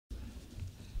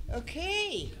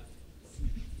Okay.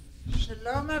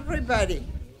 Shalom, everybody.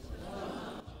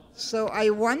 So I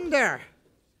wonder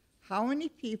how many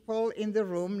people in the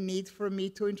room need for me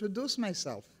to introduce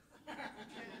myself?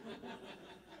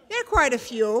 There are quite a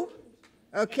few.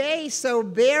 Okay, so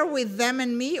bear with them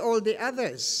and me, all the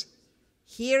others.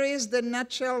 Here is the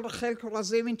nutshell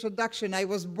Korazim introduction. I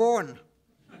was born.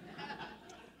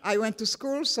 I went to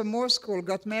school, some more school,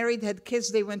 got married, had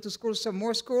kids, they went to school, some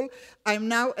more school. I'm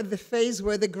now at the phase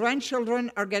where the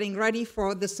grandchildren are getting ready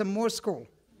for the some more school,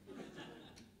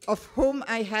 of whom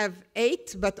I have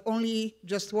 8, but only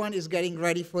just one is getting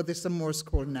ready for the some more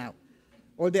school now.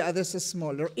 All the others are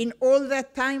smaller. In all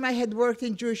that time, I had worked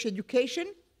in Jewish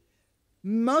education.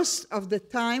 Most of the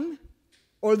time,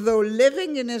 although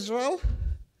living in Israel,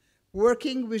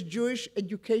 working with Jewish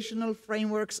educational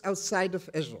frameworks outside of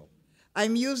Israel.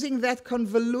 I'm using that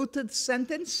convoluted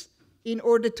sentence in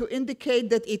order to indicate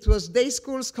that it was day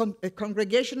schools,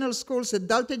 congregational schools,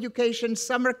 adult education,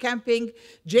 summer camping,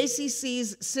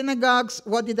 JCCs, synagogues.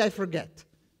 What did I forget?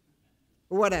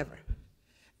 Whatever.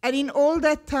 And in all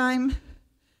that time,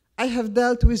 I have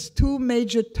dealt with 2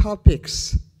 major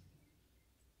topics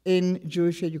in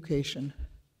Jewish education.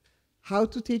 How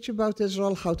to teach about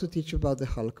Israel, how to teach about the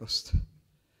Holocaust.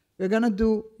 We're going to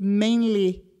do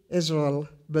mainly Israel,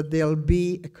 but there'll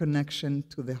be a connection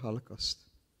to the Holocaust.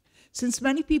 Since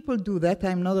many people do that,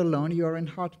 I'm not alone. You're in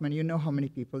Hartman. You know how many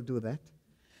people do that.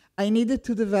 I needed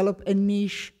to develop a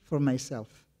niche for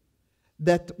myself.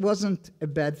 That wasn't a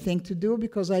bad thing to do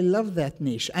because I love that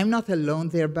niche. I'm not alone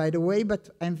there, by the way, but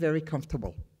I'm very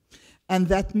comfortable. And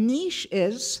that niche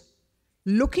is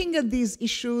looking at these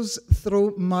issues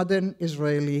through modern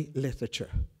Israeli literature.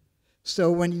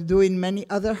 So when you do in many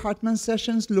other Hartman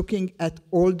sessions, looking at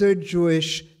older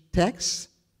Jewish texts,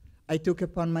 I took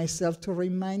upon myself to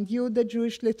remind you that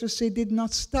Jewish literacy did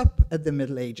not stop at the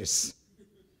Middle Ages.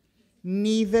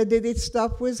 Neither did it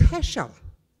stop with Heschel.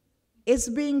 It's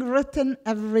being written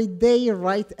every day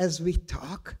right as we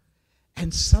talk,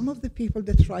 and some of the people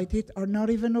that write it are not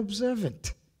even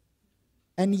observant.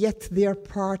 And yet they are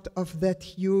part of that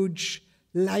huge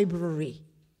library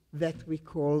that we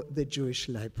call the Jewish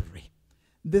library.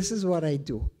 This is what I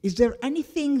do. Is there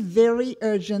anything very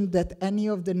urgent that any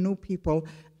of the new people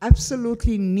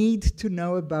absolutely need to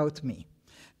know about me?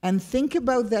 And think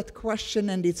about that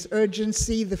question and its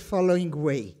urgency the following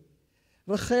way.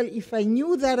 Rachel, if I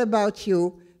knew that about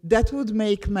you, that would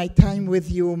make my time with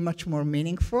you much more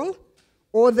meaningful.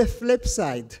 Or the flip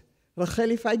side. Rachel,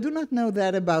 if I do not know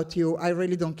that about you, I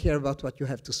really don't care about what you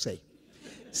have to say.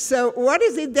 So what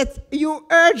is it that you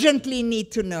urgently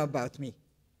need to know about me?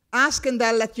 Ask and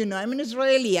I'll let you know. I'm an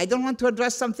Israeli. I don't want to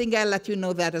address something. I'll let you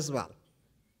know that as well.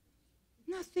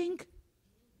 Nothing.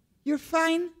 You're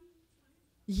fine?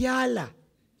 Yalla.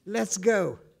 Let's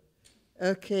go.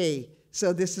 Okay.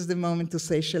 So this is the moment to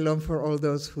say shalom for all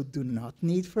those who do not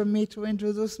need for me to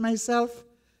introduce myself.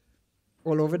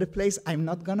 All over the place. I'm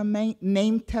not going to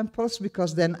name temples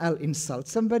because then I'll insult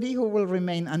somebody who will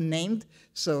remain unnamed.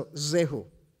 So zehu.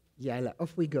 Yalla.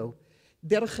 Off we go.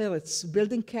 Derech Eretz,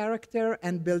 building character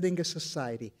and building a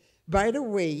society. By the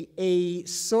way, a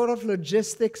sort of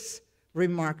logistics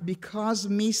remark, because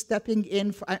me stepping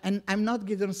in, and I'm not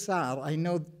Gideon Saar, I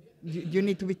know you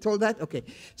need to be told that? Okay.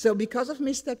 So because of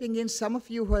me stepping in, some of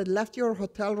you who had left your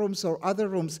hotel rooms or other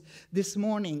rooms this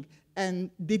morning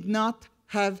and did not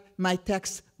have my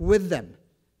text with them,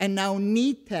 and now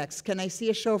need text, can I see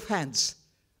a show of hands?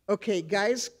 Okay,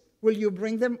 guys, will you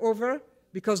bring them over?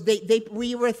 Because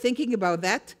we were thinking about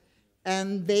that,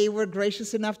 and they were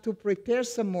gracious enough to prepare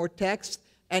some more text,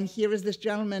 and here is this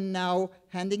gentleman now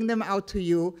handing them out to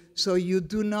you, so you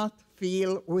do not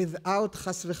feel without,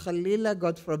 chas v'chalila,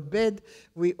 God forbid,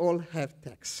 we all have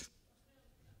text.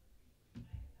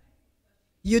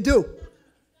 You do.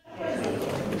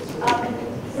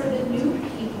 For the new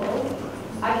people,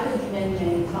 I've heard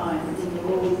many times, and you're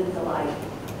always a delight,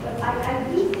 but I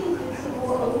do think it's a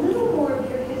little more of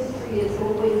your history is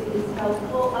always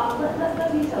helpful.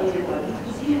 Let me tell you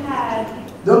one. You had...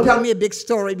 Don't tell me a big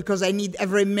story because I need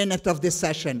every minute of this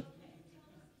session.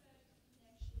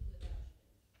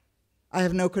 I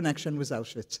have no connection with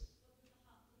Auschwitz.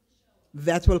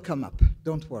 That will come up.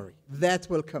 Don't worry. That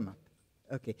will come up.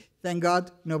 Okay. Thank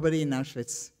God, nobody in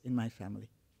Auschwitz in my family.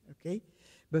 Okay?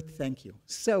 But thank you.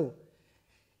 So,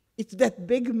 it's that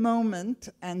big moment,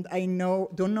 and I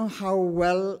don't know how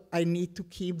well I need to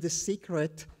keep the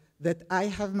secret that I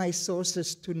have my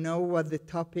sources to know what the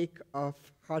topic of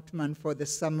Hartman for the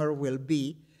summer will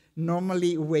be,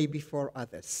 normally way before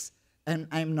others. And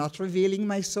I'm not revealing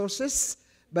my sources,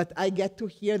 but I get to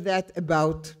hear that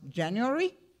about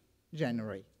January,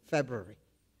 February.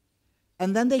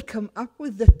 And then they come up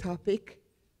with the topic,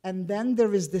 and then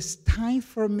there is this time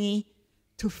for me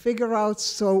to figure out,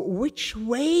 so which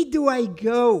way do I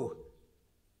go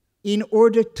in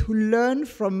order to learn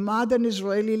from modern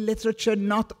Israeli literature,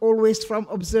 not always from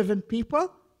observant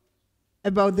people,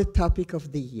 about the topic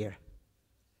of the year.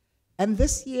 And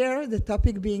this year, the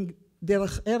topic being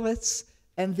Derech Eretz,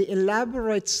 and the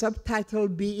elaborate subtitle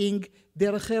being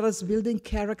Derech Eretz, Building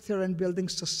Character and Building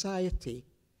Society.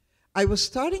 I was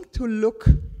starting to look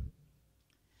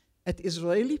at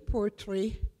Israeli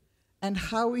poetry and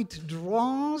how it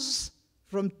draws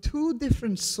from two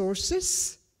different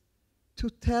sources to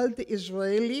tell the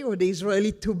Israeli, or the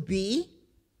Israeli to be,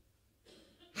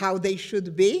 how they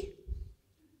should be,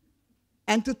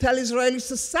 and to tell Israeli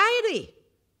society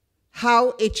how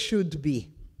it should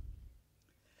be.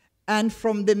 And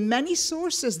from the many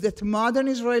sources that modern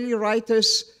Israeli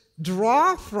writers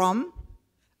draw from,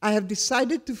 I have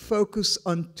decided to focus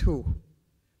on two.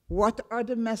 What are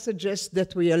the messages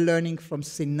that we are learning from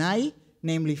Sinai,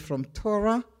 namely from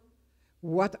Torah?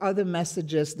 What are the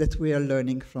messages that we are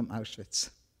learning from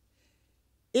Auschwitz?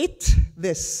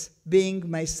 This being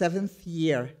my 7th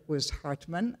year with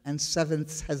Hartman, and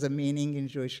 7th has a meaning in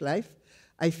Jewish life,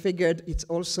 I figured it's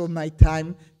also my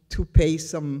time to pay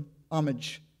some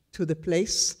homage to the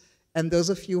place. And those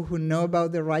of you who know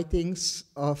about the writings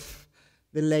of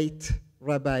the late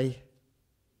Rabbi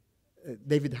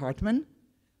David Hartman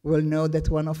will know that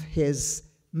one of his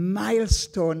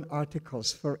milestone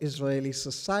articles for Israeli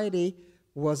society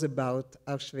was about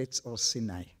Auschwitz or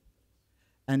Sinai.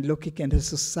 And looking at a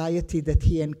society that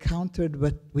he encountered,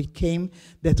 but became,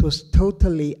 that was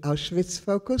totally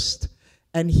Auschwitz-focused,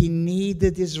 and he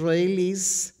needed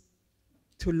Israelis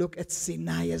to look at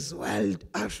Sinai as well.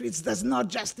 Auschwitz does not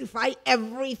justify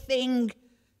everything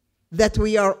that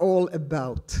we are all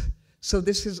about. So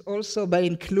this is also, by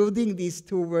including these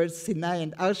two words, Sinai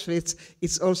and Auschwitz,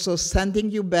 it's also sending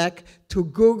you back to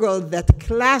Google that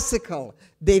classical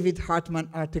David Hartman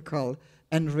article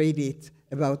and read it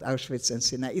about Auschwitz and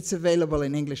Sinai. It's available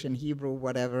in English and Hebrew,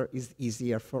 whatever is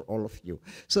easier for all of you.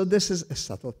 So this is a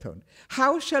subtle tone.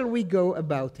 How shall we go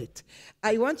about it?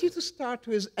 I want you to start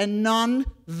with a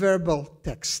non-verbal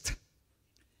text.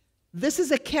 This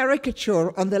is a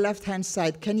caricature on the left-hand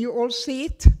side. Can you all see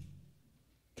it?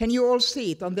 Can you all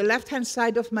see it? On the left-hand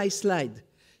side of my slide,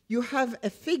 you have a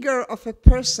figure of a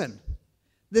person.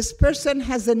 This person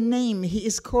has a name. He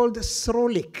is called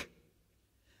Srolik.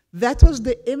 That was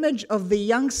the image of the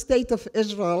young state of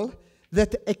Israel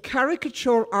that a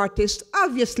caricature artist,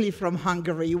 obviously from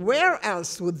Hungary, where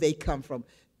else would they come from?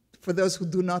 For those who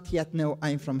do not yet know,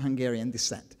 I'm from Hungarian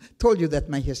descent. Told you that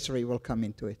my history will come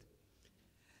into it.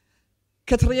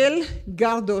 Katriel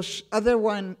Gardosh, other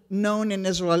one known in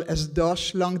Israel as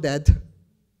Dosh, long dead,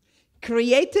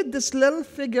 created this little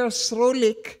figure,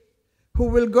 Srolik, who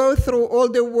will go through all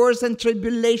the wars and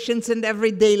tribulations in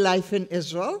everyday life in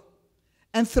Israel.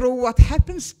 And through what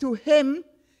happens to him,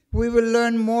 we will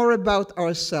learn more about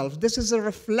ourselves. This is a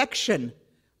reflection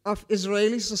of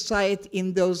Israeli society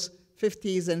in those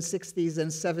 50s and 60s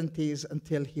and 70s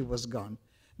until he was gone.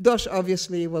 Dosh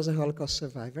obviously was a Holocaust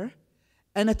survivor.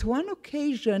 And at one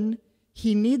occasion,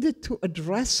 he needed to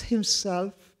address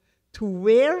himself to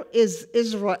where is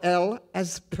Israel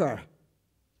as per.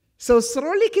 So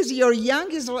Srolik is your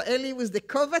young Israeli with the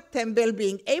Kovat Tembel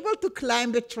being able to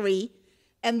climb a tree,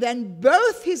 and then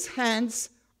both his hands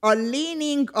are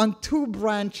leaning on two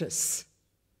branches.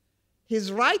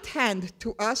 His right hand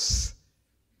to us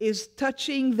is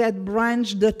touching that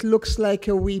branch that looks like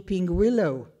a weeping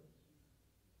willow.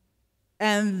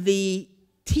 And the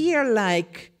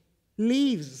tear-like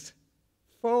leaves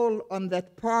fall on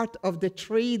that part of the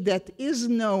tree that is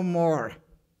no more.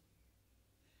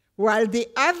 While the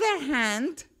other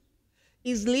hand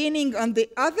is leaning on the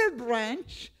other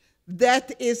branch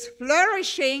that is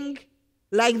flourishing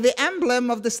like the emblem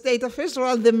of the state of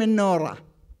Israel, the menorah.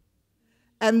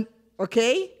 And,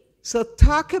 okay, so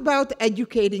talk about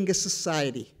educating a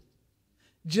society,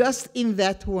 just in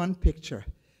that one picture.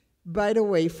 By the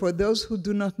way, for those who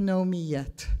do not know me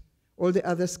yet, all the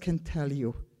others can tell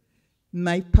you,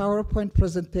 my PowerPoint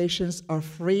presentations are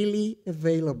freely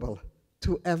available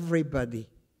to everybody.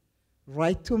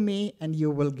 Write to me and you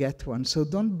will get one. So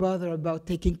don't bother about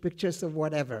taking pictures of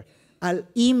whatever. I'll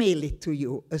email it to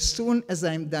you as soon as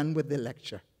I'm done with the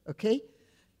lecture, okay?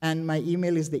 And my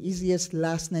email is the easiest,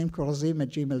 last name,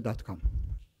 korazim@gmail.com.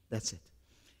 That's it.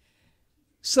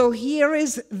 So here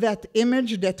is that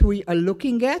image that we are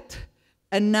looking at,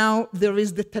 and now there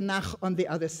is the Tanakh on the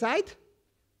other side.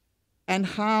 And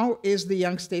how is the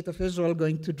young state of Israel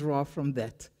going to draw from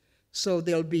that? So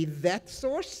there'll be that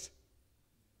source,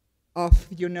 of,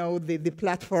 the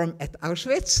platform at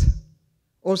Auschwitz.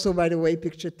 Also, by the way,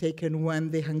 picture taken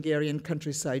when the Hungarian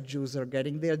countryside Jews are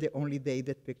getting there, the only day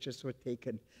that pictures were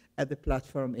taken at the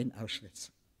platform in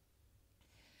Auschwitz.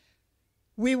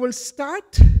 We will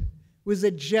start with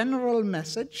a general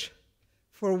message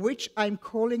for which I'm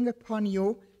calling upon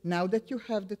you, now that you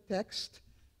have the text,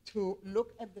 to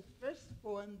look at the first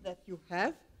poem that you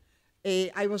have.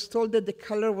 I was told that the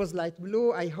color was light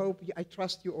blue. I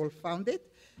trust you all found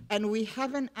it. And we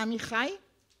have an Amichai.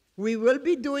 We will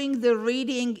be doing the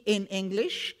reading in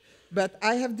English, but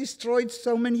I have destroyed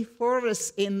so many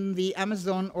forests in the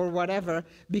Amazon or whatever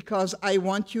because I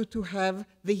want you to have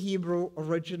the Hebrew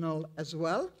original as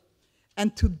well.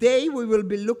 And today we will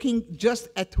be looking just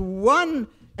at one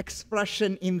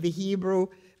expression in the Hebrew,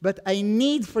 but I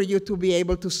need for you to be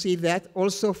able to see that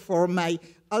also for my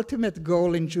ultimate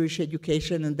goal in Jewish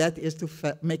education, and that is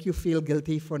to make you feel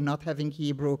guilty for not having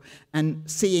Hebrew and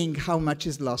seeing how much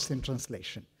is lost in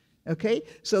translation. Okay?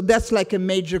 So that's like a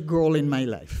major goal in my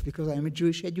life. Because I'm a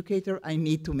Jewish educator, I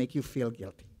need to make you feel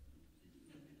guilty.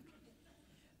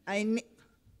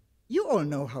 You all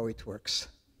know how it works.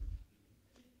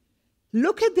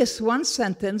 Look at this one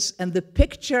sentence and the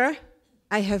picture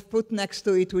I have put next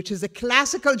to it, which is a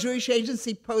classical Jewish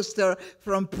agency poster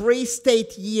from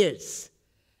pre-state years.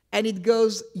 And it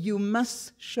goes, you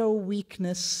must show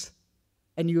weakness,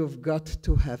 and you've got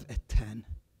to have a 10.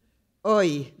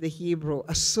 Oy, the Hebrew,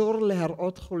 asur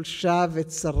leharot chulsha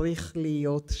v'tzarich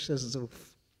liot shazuf.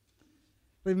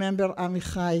 Remember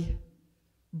Amichai,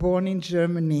 born in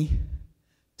Germany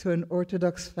to an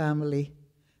Orthodox family,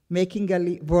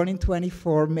 born in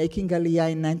 24, making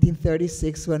Aliyah in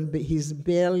 1936 when he's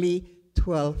barely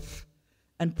 12,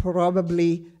 and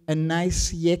probably a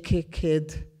nice Yeke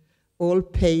kid, all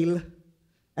pale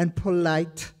and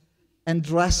polite and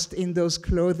dressed in those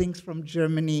clothing from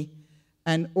Germany,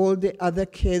 and all the other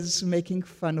kids making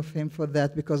fun of him for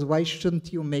that, because why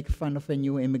shouldn't you make fun of a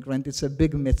new immigrant? It's a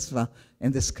big mitzvah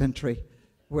in this country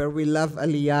where we love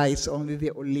Aliyah. It's only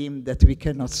the Olim that we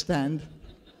cannot stand.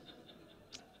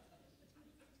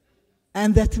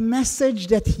 And that message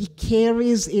that he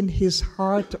carries in his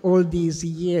heart all these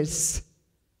years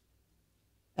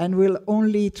and will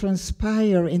only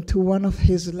transpire into one of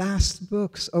his last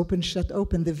books, Open, Shut,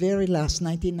 Open, the very last,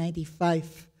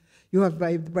 1995. You have,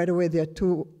 by the way, there are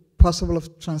two possible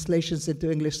translations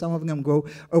into English. Some of them go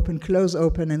Open, Close,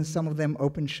 Open, and some of them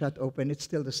Open, Shut, Open. It's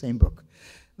still the same book.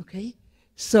 Okay?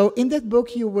 So in that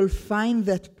book, you will find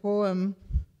that poem,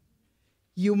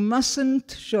 you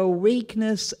mustn't show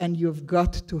weakness, and you've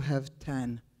got to have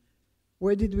 10.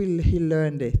 Where did he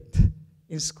learn it?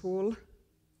 In school?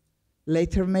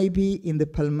 Later, maybe in the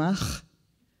Palmach?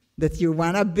 That you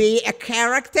want to be a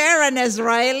character, an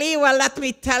Israeli? Well, let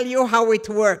me tell you how it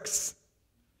works.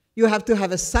 You have to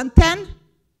have a suntan,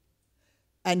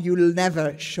 and you'll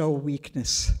never show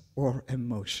weakness or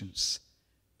emotions.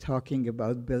 Talking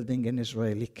about building an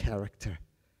Israeli character,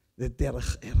 the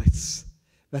Derech Eretz.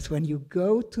 But when you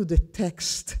go to the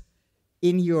text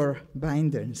in your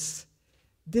binders,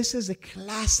 this is a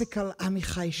classical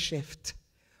Amichai shift.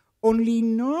 Only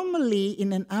normally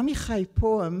in an Amichai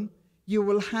poem, you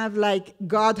will have like,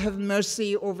 God have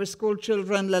mercy over school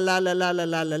children, la la la la la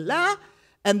la la la.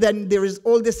 And then there is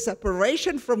all this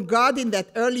separation from God in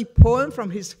that early poem from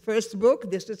his first book.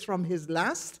 This is from his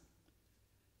last.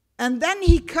 And then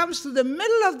he comes to the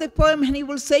middle of the poem and he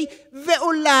will say,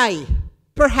 Ve'olai,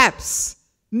 perhaps,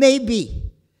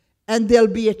 maybe. And there'll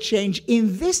be a change.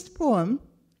 In this poem,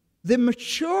 the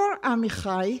mature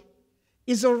Amichai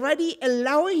is already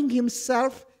allowing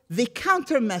himself the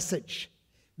counter message.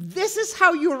 This is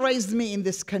how you raised me in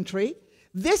this country.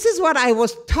 This is what I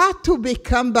was taught to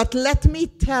become, but let me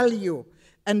tell you.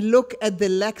 And look at the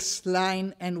next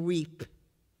line and weep.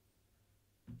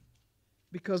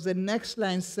 Because the next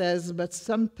line says, but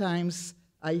sometimes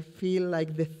I feel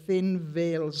like the thin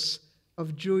veils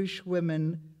of Jewish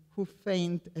women who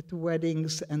faint at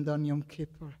weddings and on Yom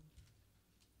Kippur.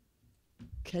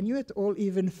 Can you at all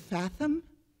even fathom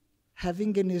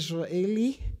having an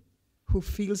Israeli who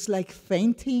feels like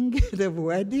fainting at a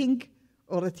wedding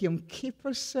or at Yom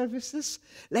Kippur services?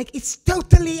 Like, it's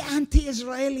totally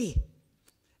anti-Israeli.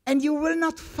 And you will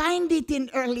not find it in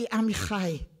early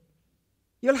Amichai.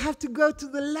 You'll have to go to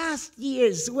the last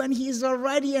years when he's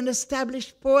already an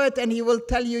established poet and he will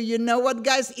tell you, you know what,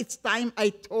 guys, it's time I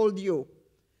told you.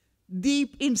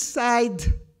 Deep inside,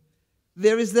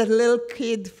 there is that little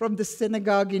kid from the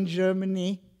synagogue in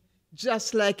Germany,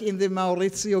 just like in the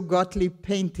Maurizio Gottlieb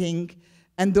painting,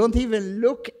 and don't even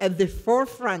look at the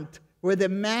forefront where the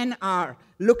men are.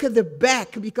 Look at the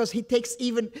back, because he takes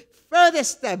even further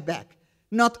step back.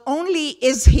 Not only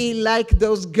is he like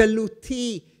those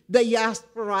Galuti,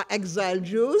 diaspora exiled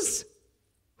Jews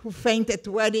who faint at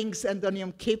weddings and on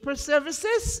Yom Kippur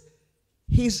services,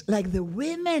 he's like the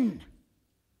women,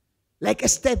 like a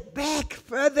step back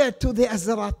further to the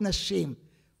Azarat Nashim.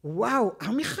 Wow,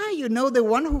 Amichai, you know the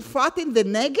one who fought in the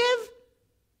Negev?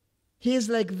 He is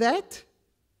like that.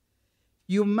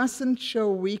 You mustn't show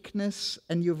weakness,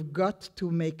 and you've got to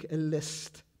make a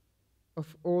list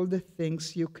of all the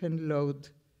things you can load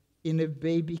in a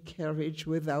baby carriage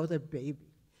without a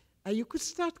baby. And you could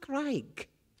start crying.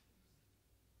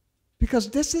 Because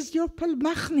this is your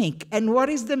palmachnik. And what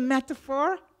is the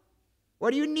metaphor?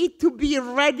 What do you need to be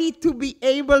ready to be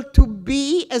able to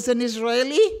be as an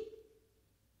Israeli?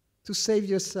 To save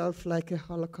yourself like a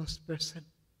Holocaust person.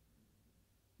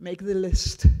 Make the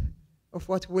list of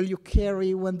what will you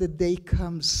carry when the day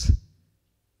comes.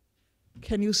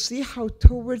 Can you see how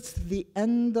towards the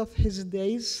end of his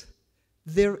days,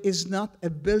 there is not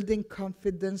a building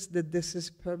confidence that this is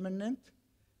permanent,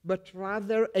 but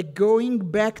rather a going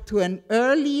back to an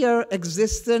earlier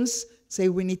existence, say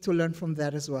we need to learn from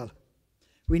that as well.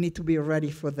 We need to be ready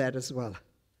for that as well.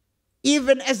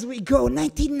 Even as we go,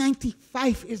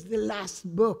 1995 is the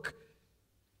last book.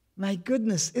 My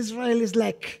goodness, Israel is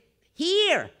like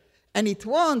here. And it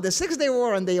won the Six-Day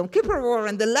War and the Yom Kippur War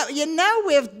and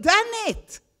we have done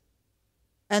it.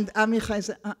 And Amichai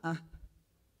said,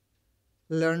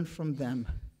 learn from them.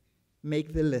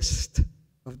 Make the list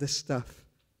of the stuff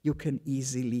you can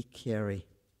easily carry.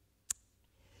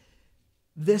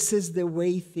 This is the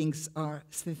way things are,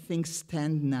 things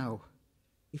stand now.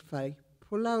 If I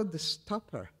pull out the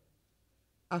stopper,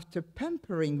 after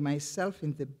pampering myself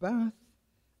in the bath,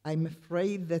 I'm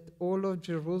afraid that all of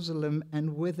Jerusalem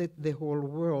and with it the whole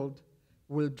world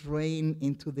will drain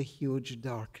into the huge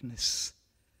darkness.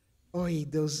 Oy,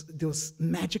 those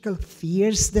magical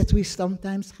fears that we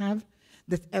sometimes have,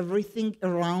 that everything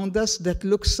around us that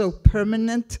looks so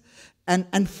permanent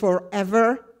and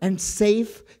forever and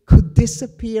safe could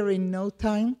disappear in no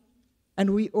time.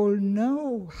 And we all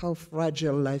know how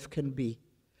fragile life can be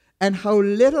and how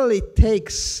little it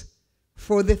takes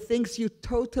for the things you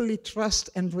totally trust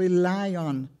and rely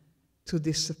on to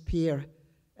disappear.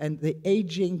 And the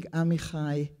aging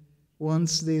Amichai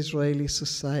wants the Israeli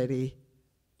society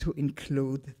to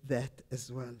include that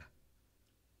as well.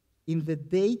 In the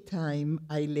daytime,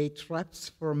 I lay traps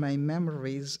for my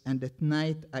memories, and at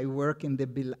night I work in the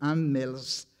Bil'am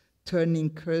mills,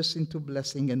 turning curse into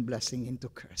blessing and blessing into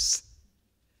curse.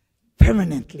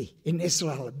 Permanently in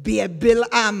Israel, be a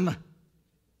Bil'am.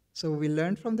 So we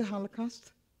learned from the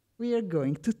Holocaust. We are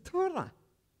going to Torah.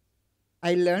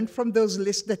 I learned from those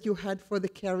lists that you had for the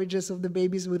carriages of the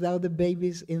babies without the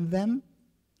babies in them.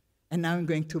 And now I'm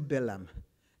going to Bilam.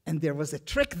 And there was a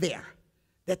trick there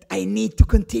that I need to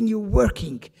continue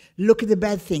working. Look at the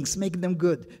bad things, make them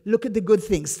good. Look at the good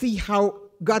things. See how,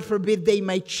 God forbid, they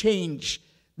might change.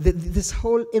 This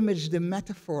whole image, the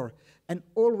metaphor. And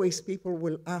always people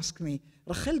will ask me,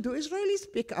 Rachel, do Israelis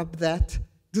pick up that?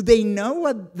 Do they know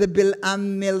what the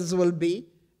Bil'am mills will be?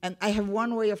 And I have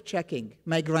one way of checking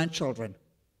my grandchildren.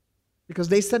 Because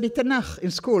they study Tanakh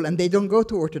in school and they don't go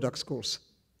to Orthodox schools.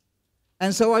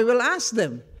 And so I will ask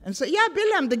them and say, yeah,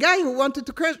 Bil'am, the guy who wanted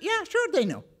to curse, yeah, sure they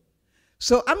know.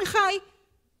 So Amichai,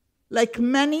 like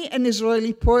many an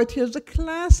Israeli poet, here's a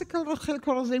classical Rachel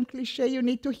Korazim cliche. You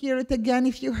need to hear it again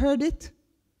if you heard it.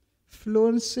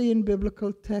 Fluency in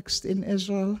biblical text in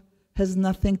Israel has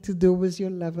nothing to do with your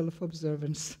level of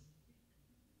observance.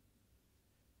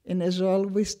 In Israel,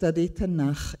 we study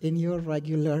Tanakh in your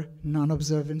regular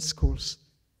non-observant schools.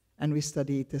 And we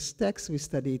study it as text, we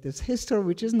study it as history,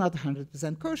 which is not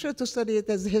 100% kosher to study it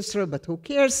as history, but who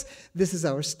cares? This is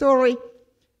our story,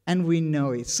 and we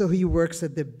know it. So he works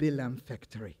at the Bilam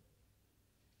factory.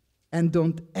 And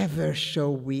don't ever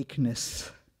show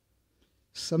weakness.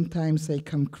 Sometimes I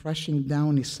come crashing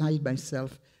down inside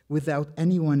myself without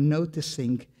anyone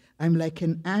noticing. I'm like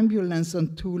an ambulance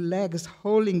on two legs,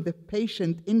 holding the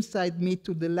patient inside me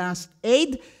to the last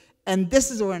aid. And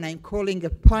this is when I'm calling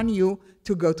upon you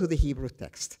to go to the Hebrew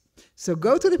text. So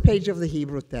go to the page of the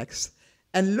Hebrew text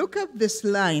and look up this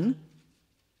line,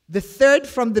 the third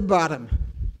from the bottom.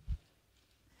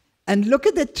 And look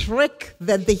at the trick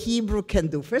that the Hebrew can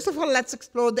do. First of all, let's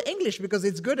explore the English because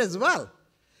it's good as well.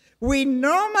 We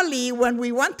normally, when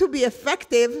we want to be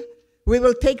effective, we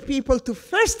will take people to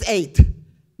first aid,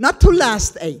 not to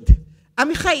last aid.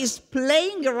 Amichai is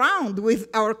playing around with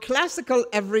our classical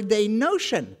everyday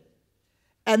notion.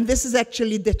 And this is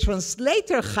actually the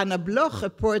translator, Hannah Bloch, a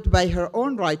poet by her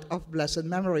own right of blessed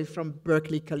memory from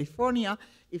Berkeley, California,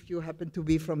 if you happen to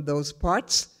be from those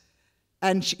parts.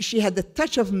 And she had a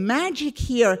touch of magic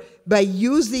here by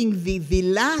using the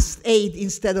last aid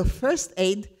instead of first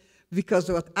aid,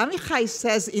 because what Amichai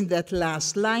says in that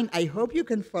last line, I hope you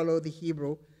can follow the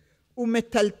Hebrew,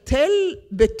 "Umetaltel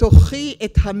betochi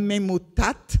et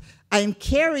hamemutat," I am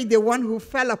carrying the one who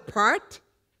fell apart,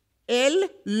 El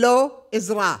lo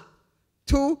ezra,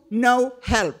 to no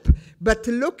help. But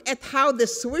look at how the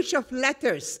switch of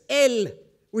letters, El,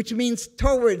 which means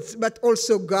towards, but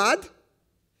also God,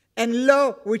 and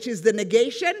lo, which is the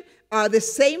negation, are the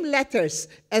same letters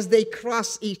as they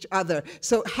cross each other.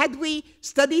 So had we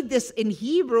studied this in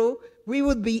Hebrew, we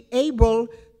would be able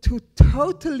to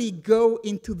totally go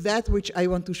into that which I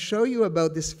want to show you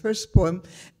about this first poem.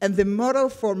 And the motto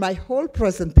for my whole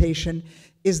presentation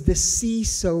is the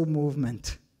see-so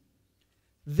movement.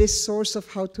 This source of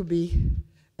how to be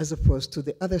as opposed to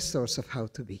the other source of how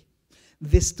to be.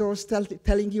 This source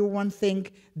telling you one thing,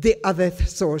 the other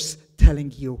source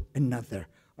telling you another.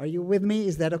 Are you with me?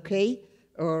 Is that okay?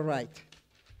 All right.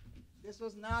 This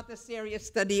was not a serious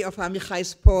study of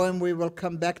Amichai's poem. We will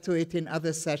come back to it in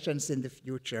other sessions in the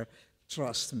future.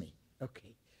 Trust me.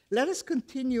 Okay. Let us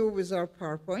continue with our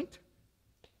PowerPoint.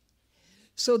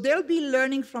 So they'll be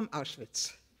learning from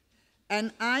Auschwitz.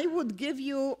 And I would give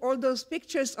you all those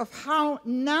pictures of how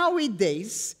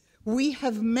nowadays we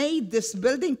have made this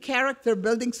building character,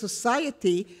 building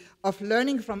society of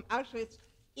learning from Auschwitz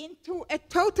into a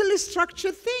totally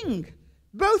structured thing.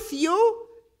 Both you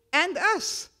and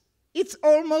us. It's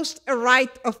almost a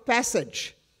rite of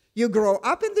passage. You grow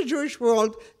up in the Jewish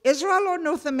world, Israel or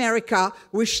North America,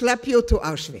 we schlep you to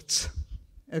Auschwitz.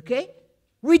 Okay?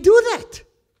 We do that.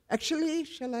 Actually,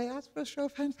 shall I ask for a show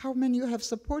of hands how many of you have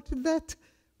supported that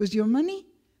with your money?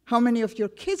 How many of your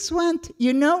kids went?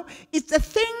 You know, it's a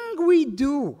thing we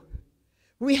do.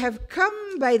 We have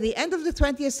come by the end of the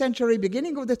 20th century,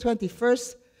 beginning of the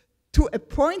 21st, to a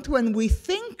point when we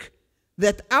think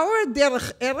that our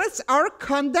Derech Eretz, our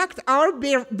conduct, our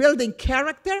building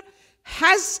character,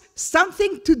 has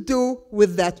something to do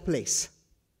with that place.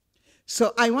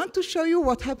 So I want to show you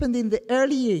what happened in the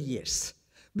earlier years,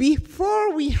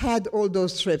 before we had all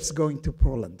those trips going to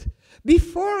Poland,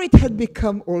 before it had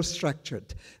become all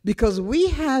structured, because we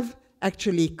have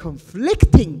actually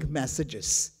conflicting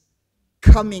messages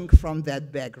coming from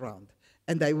that background,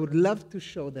 and I would love to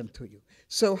show them to you.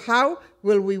 So how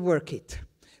will we work it?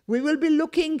 We will be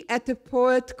looking at a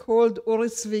poet called Uri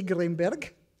Tzvi Grimberg.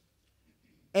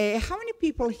 How many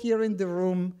people here in the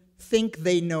room think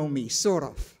they know me, sort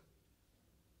of,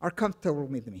 are comfortable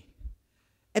with me?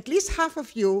 At least half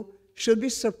of you should be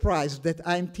surprised that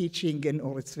I'm teaching in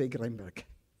Uri Tzvi Grimberg,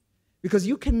 because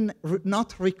you can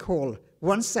not recall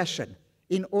one session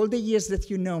in all the years that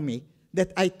you know me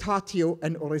that I taught you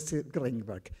an Uri Tzvi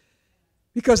Grimberg.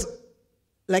 Because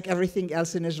like everything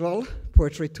else in Israel,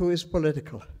 poetry too is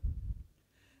political.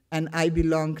 And I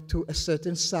belong to a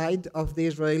certain side of the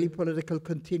Israeli political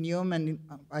continuum, and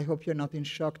I hope you're not in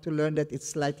shock to learn that it's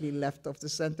slightly left of the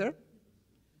center.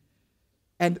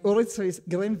 And Uri Tzvi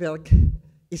Grimberg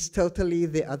is totally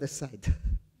the other side.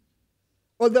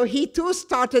 Although he too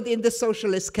started in the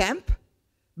socialist camp,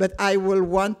 but I will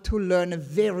want to learn a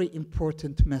very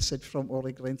important message from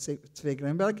Uri Tzvi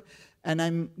Grimberg, and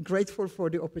I'm grateful for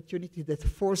the opportunity that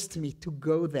forced me to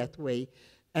go that way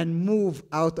and move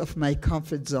out of my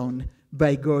comfort zone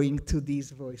by going to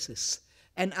these voices.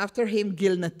 And after him,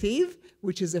 Gil Nativ,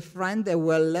 which is a friend, a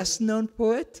well less known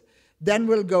poet. Then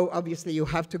we'll go, obviously you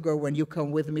have to go when you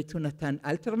come with me, to Natan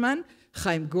Alterman,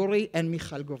 Chaim Guri, and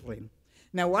Michal Govrin.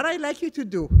 Now what I'd like you to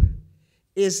do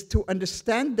is to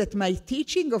understand that my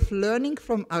teaching of learning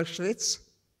from Auschwitz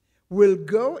will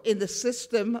go in the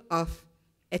system of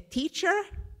a teacher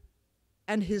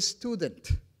and his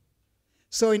student.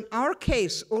 So in our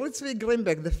case, Uri Tzvi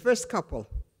Grimberg, the first couple,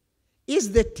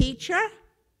 is the teacher,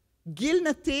 Gil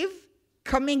Nativ,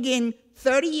 coming in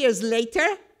 30 years later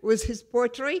with his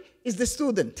poetry, is the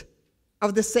student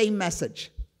of the same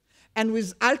message. And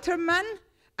with Alterman,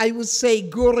 I would say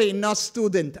Guri, not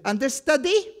student,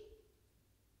 understudy.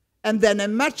 And then a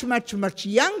much, much, much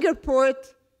younger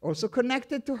poet, also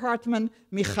connected to Hartman,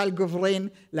 Michal Govrin,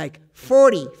 like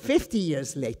 40, 50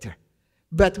 years later.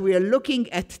 But we are looking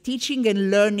at teaching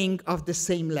and learning of the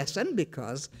same lesson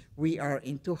because we are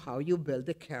into how you build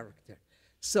a character.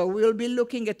 So we'll be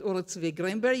looking at Uri Tzvi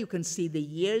Grimberg. You can see the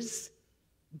years,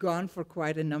 gone for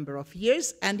quite a number of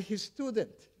years, and his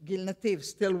student, Gil Nativ,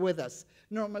 still with us.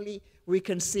 Normally, we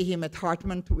can see him at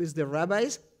Hartman with the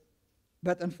rabbis,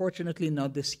 but unfortunately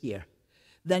not this year.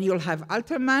 Then you'll have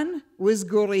Alterman with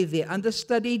Guri, the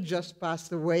understudy, just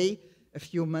passed away a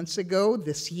few months ago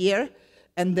this year.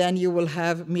 and then you will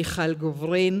have Michal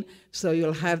Govrin, so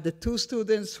you'll have the two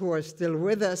students who are still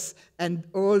with us, and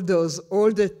all those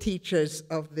older teachers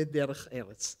of the Derech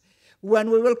Eretz.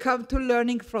 When we will come to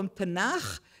learning from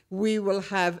Tanakh, we will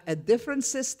have a different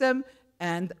system,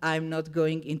 and I'm not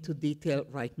going into detail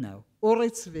right now.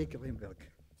 Uri Tzvi Grimberg.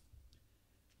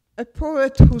 A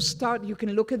poet who you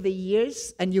can look at the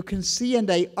years, and you can see,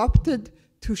 and I opted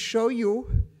to show you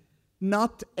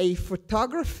not a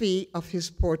photography of his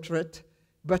portrait,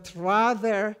 but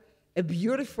rather a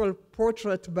beautiful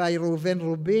portrait by Reuven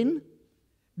Rubin,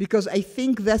 because I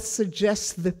think that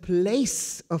suggests the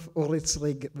place of Uri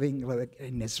Tzvi Grimberg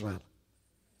in Israel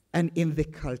and in the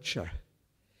culture.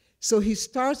 So he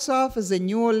starts off as a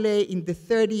new Ole in the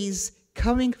 30s,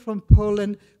 coming from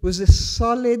Poland with a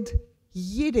solid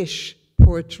Yiddish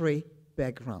poetry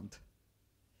background.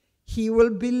 He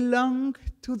will belong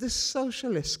to the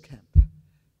socialist camp.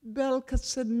 Bel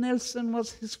Katzenelson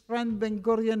was his friend.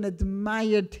 Ben-Gurion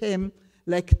admired him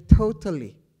like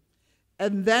totally.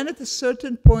 And then at a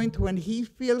certain point when he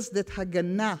feels that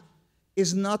Haganah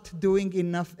is not doing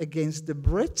enough against the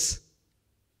Brits,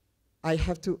 I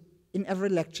have to, in every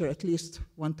lecture, at least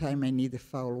one time I need a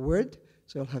foul word,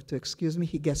 so you'll have to excuse me.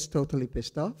 He gets totally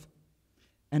pissed off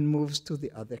and moves to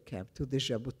the other camp, to the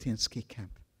Jabotinsky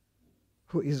camp,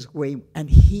 who is and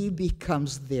he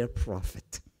becomes their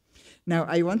prophet. Now,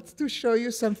 I want to show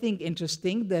you something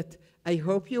interesting that I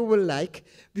hope you will like,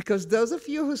 because those of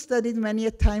you who studied many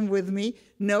a time with me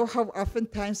know how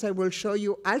oftentimes I will show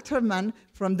you Alterman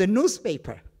from the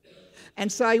newspaper.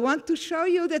 And so I want to show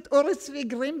you that Uri Tzvi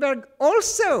Grimberg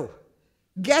also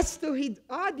gets to his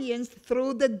audience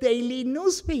through the daily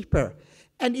newspaper.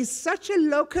 And it's such a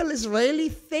local Israeli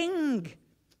thing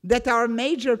that our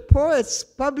major poets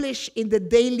publish in the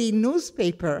daily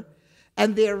newspaper,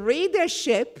 and their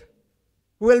readership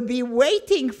will be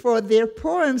waiting for their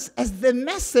poems as the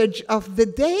message of the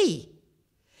day.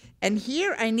 And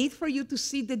here I need for you to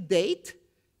see the date,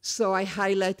 so I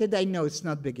highlighted. I know it's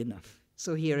not big enough,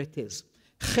 so here it is.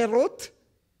 Cherut,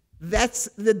 that's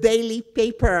the daily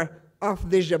paper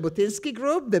of the Jabotinsky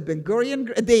group, the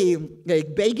Ben-Gurion, the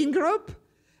Begin group,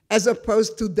 as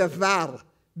opposed to Davar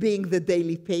being the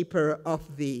daily paper of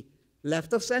the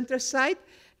left of center side.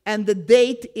 And the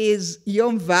date is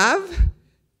Yom Vav,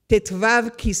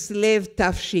 Tetvav Kislev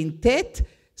Tafshin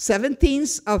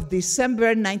 17th of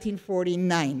December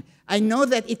 1949. I know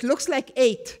that it looks like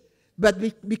 8,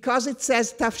 but because it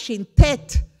says Tafshin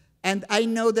Tet, and I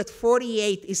know that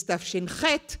 48 is Tafshin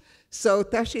Chet, so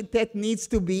Tafshin Tet needs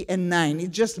to be a 9.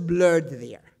 It's just blurred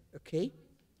there, okay?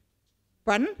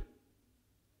 Pardon?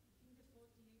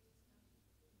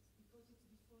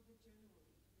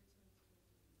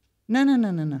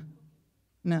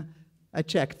 No, I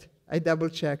checked. I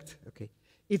double-checked. Okay.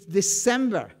 It's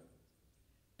December.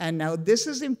 And now this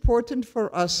is important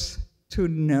for us to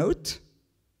note,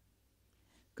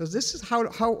 because this is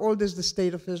how old is the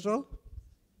state of Israel?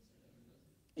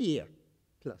 A year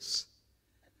plus.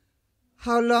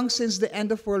 How long since the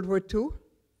end of World War II?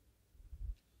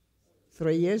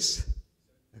 3 years?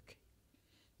 Okay.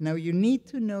 Now you need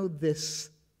to know this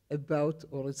about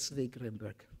Uri Tzvi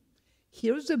Grimberg.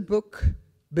 Here's a book,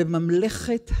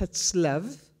 B'Mamlechet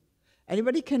Hatzlav.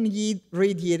 Anybody can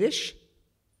read Yiddish?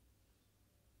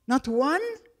 Not one?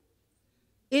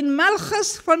 In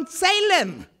Malchus von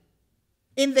Salem,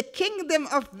 in the kingdom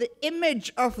of the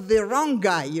image of the wrong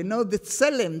guy, you know, the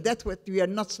Tselem, that's what we are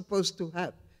not supposed to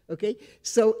have, okay?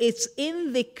 So it's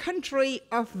in the country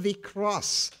of the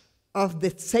cross, of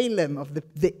the Tselem, of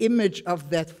the image of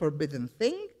that forbidden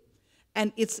thing,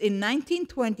 and it's in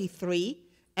 1923,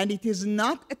 and it is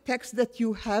not a text that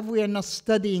you have, we are not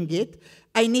studying it.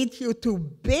 I need you to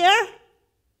bear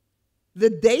the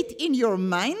date in your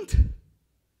mind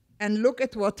and look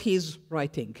at what he's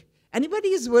writing. Anybody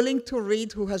is willing to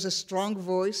read who has a strong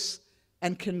voice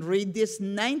and can read this?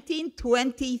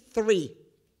 1923.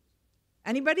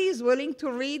 Anybody is willing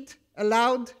to read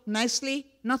aloud, nicely?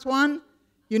 Not one?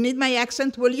 You need my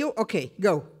accent, will you? Okay,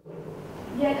 go.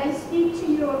 Yet I speak to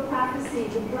you of prophecy,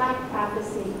 the black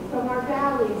prophecy. From our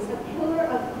valleys, a pillar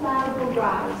of cloud will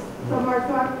rise. From our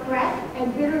dark breath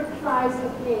and bitter cries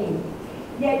of pain.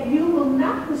 Yet you will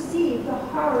not perceive the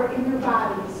horror in your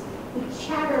bodies. The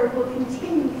chatter will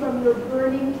continue from your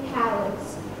burning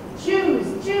palates. Jews,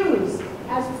 Jews,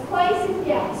 as poison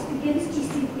gas begins to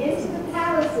seep into the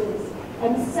palaces,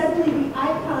 and suddenly the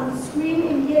icons scream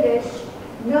in Yiddish,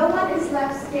 no one is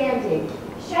left standing.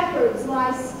 Shepherds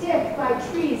lie stiff by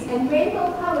trees, and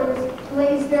rainbow colors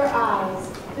glaze their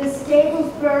eyes. The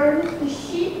stables burn, the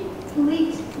sheep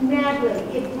bleat madly,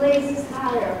 it blazes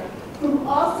higher. From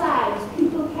all sides,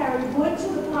 people carry wood to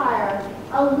the pyre,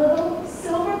 a little silver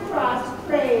Silver Cross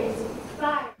prays,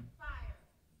 fire, fire.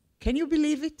 Can you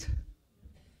believe it?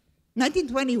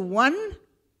 1921?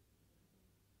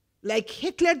 Like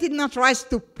Hitler did not rise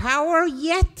to power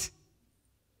yet?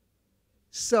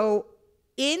 So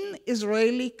in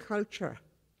Israeli culture,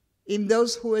 in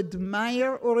those who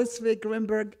admire Uri Tzvi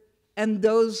Grimberg and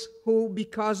those who,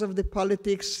 because of the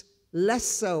politics, less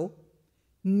so,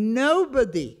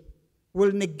 nobody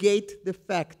will negate the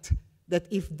fact that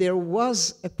if there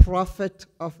was a prophet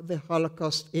of the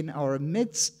Holocaust in our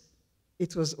midst,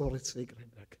 it was Uri Tzvi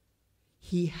Grimberg.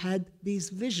 He had these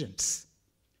visions,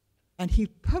 and he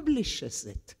publishes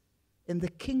it. In the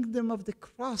kingdom of the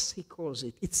cross, he calls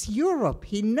it. It's Europe,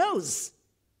 he knows.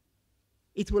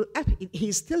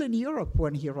 He's still in Europe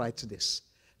when he writes this.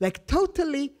 Like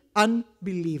totally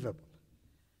unbelievable.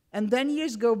 And then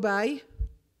years go by,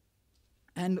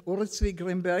 and Uri Tzvi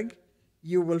Grimberg,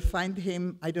 you will find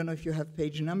him, I don't know if you have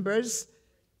page numbers.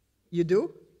 You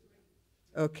do?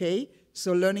 Okay.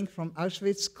 So learning from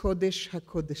Auschwitz, Kodesh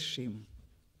HaKodeshim.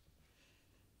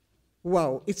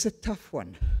 Wow, it's a tough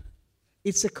one.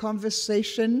 It's a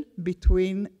conversation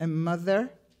between a mother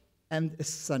and a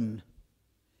son.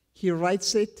 He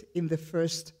writes it in the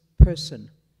first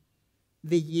person.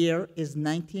 The year is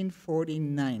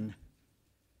 1949.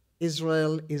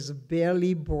 Israel is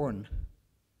barely born,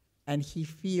 and he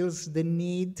feels the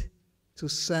need to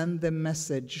send the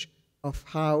message of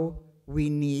how we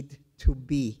need to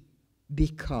be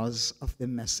because of the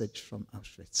message from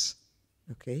Auschwitz.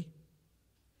 Okay?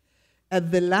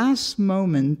 At the last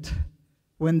moment,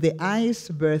 when the eyes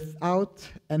burst out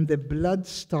and the blood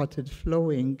started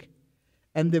flowing,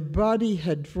 and the body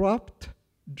had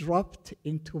dropped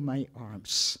into my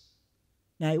arms.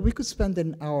 Now, we could spend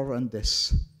an hour on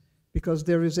this, because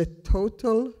there is a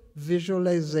total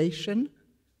visualization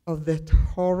of that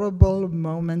horrible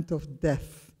moment of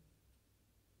death,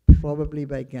 probably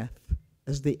by death,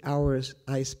 as the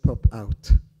eyes pop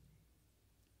out.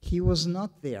 He was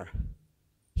not there.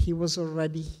 He was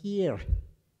already here.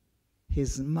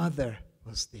 His mother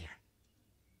was there.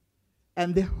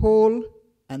 And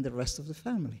the rest of the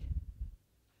family.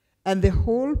 And the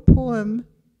whole poem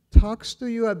talks to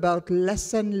you about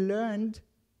lesson learned,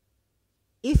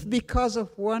 if because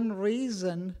of one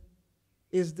reason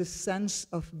is the sense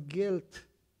of guilt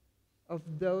of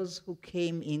those who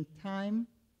came in time,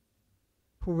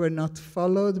 who were not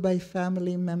followed by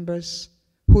family members,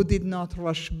 who did not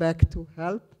rush back to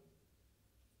help,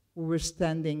 who were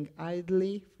standing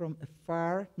idly from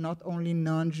afar, not only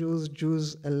non-Jews,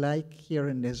 Jews alike here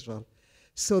in Israel.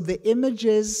 So the image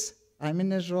is, I'm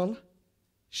in Israel,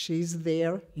 she's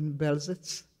there in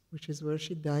Belzec, which is where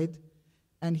she died,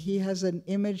 and he has an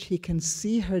image, he can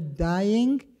see her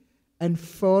dying and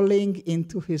falling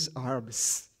into his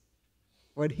arms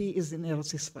when he is in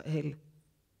Eretz Israel.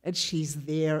 And she's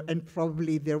there, and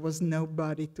probably there was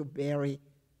nobody to bury,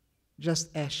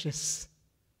 just ashes.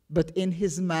 But in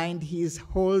his mind, he is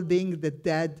holding the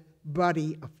dead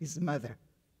body of his mother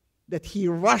that he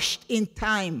rushed in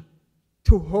time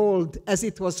to hold as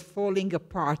it was falling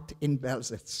apart in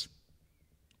Belzec.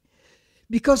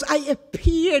 Because I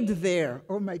appeared there,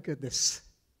 oh my goodness.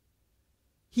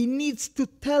 He needs to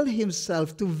tell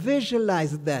himself, to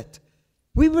visualize that.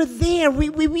 We were there,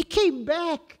 we came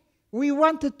back. We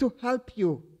wanted to help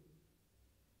you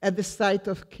at the site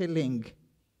of killing.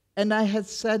 And I had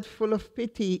said, full of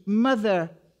pity, mother,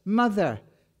 mother.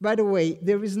 By the way,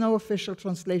 there is no official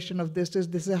translation of this.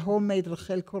 This is a homemade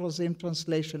Rachel Korazim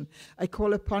translation. I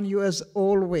call upon you as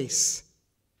always.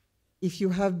 If you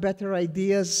have better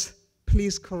ideas,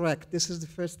 please correct. This is the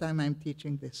first time I'm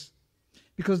teaching this.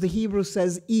 Because the Hebrew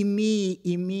says, imi,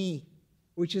 imi,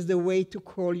 which is the way to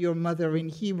call your mother in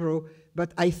Hebrew,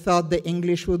 but I thought the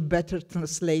English would better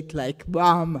translate like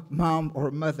mom, mom, or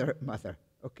mother, mother,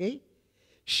 okay?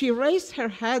 She raised her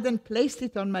head and placed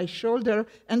it on my shoulder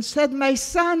and said, my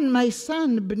son,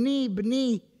 bni,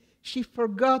 bni. She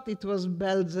forgot it was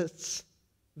Belzec,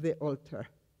 the altar,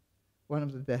 one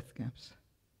of the death camps.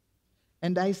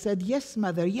 And I said, yes,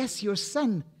 mother, yes, your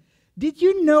son. Did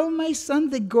you know, my son,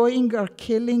 the Goyim are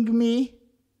killing me?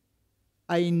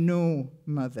 I know,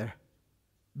 mother.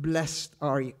 Blessed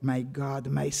are you, my God,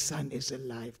 my son is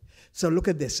alive. So look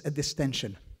at this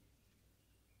tension.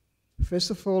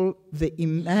 First of all, the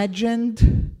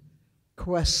imagined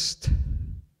quest.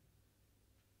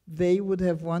 They would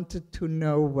have wanted to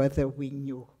know whether we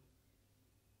knew.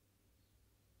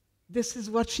 This is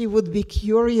what she would be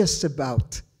curious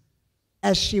about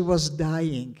as she was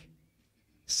dying.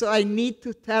 So I need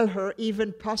to tell her,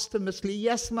 even posthumously,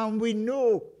 yes, Mom, we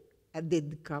knew and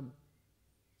didn't come.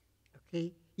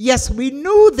 Okay? Yes, we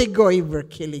knew the Goyim were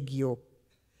killing you.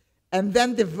 And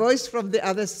then the voice from the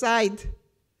other side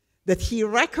that he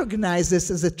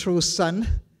recognizes as a true son,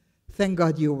 thank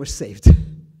God you were saved.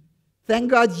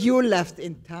 Thank God you left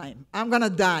in time. I'm going to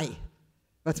die,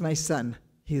 but my son,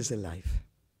 he is alive.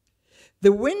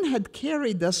 The wind had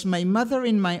carried us, my mother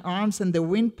in my arms, and the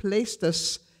wind placed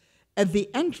us at the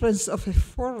entrance of a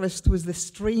forest with the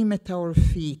stream at our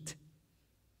feet.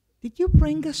 Did you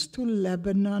bring us to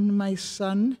Lebanon, my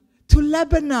son? To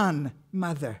Lebanon,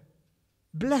 mother.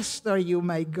 Blessed are you,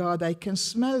 my God. I can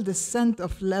smell the scent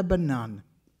of Lebanon.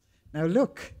 Now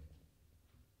look.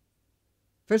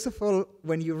 First of all,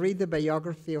 when you read the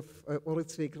biography of Uri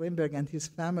Tzvi Greenberg and his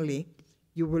family,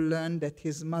 you will learn that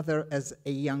his mother, as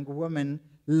a young woman,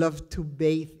 loved to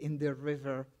bathe in the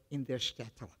river in their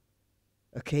shtetl.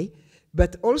 Okay?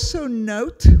 But also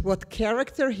note what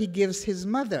character he gives his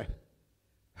mother.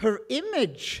 Her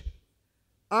image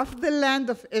of the land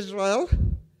of Israel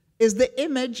is the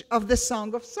image of the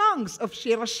Song of Songs, of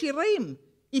Shir HaShirim,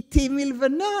 Iti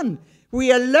Milvanon.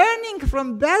 We are learning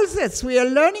from Belzitz, we are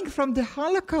learning from the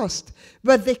Holocaust,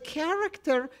 but the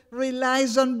character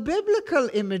relies on biblical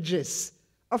images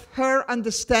of her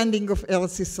understanding of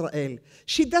Eretz Israel.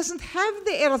 She doesn't have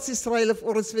the Eretz Israel of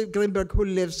Uri Tzvi Greenberg who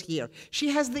lives here. She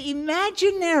has the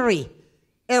imaginary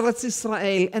Eretz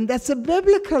Israel, and that's a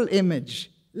biblical image.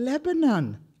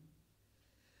 Lebanon.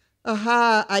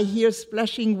 Aha, I hear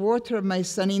splashing water, my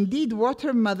son. Indeed,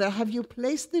 water, mother, have you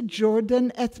placed the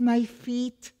Jordan at my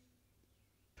feet?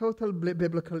 Total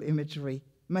biblical imagery.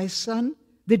 My son,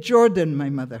 the Jordan, my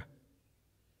mother.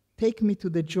 Take me to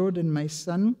the Jordan, my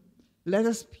son. Let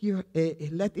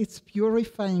its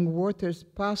purifying waters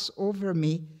pass over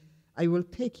me. I will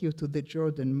take you to the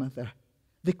Jordan, mother.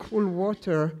 The cool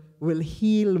water will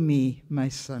heal me, my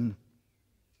son.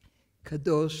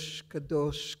 Kadosh,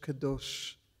 Kadosh,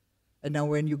 Kadosh. And now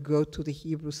when you go to the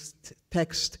Hebrew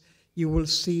text, you will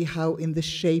see how in the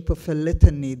shape of a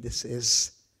litany this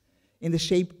is. In the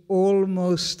shape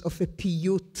almost of a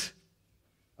piyut,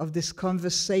 of this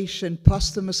conversation,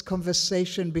 posthumous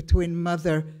conversation between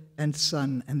mother and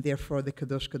son, and therefore the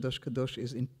Kadosh, Kadosh, Kadosh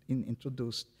is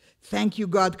introduced. Thank you,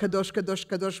 God, Kadosh, Kadosh,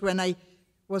 Kadosh. When I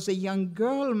was a young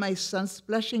girl, my son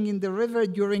splashing in the river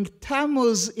during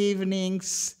Tammuz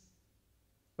evenings.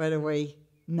 By the way,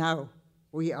 now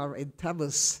we are in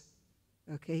Tammuz,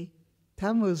 okay?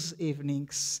 Tammuz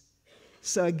evenings.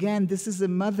 So again, this is a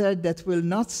mother that will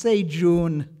not say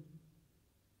June.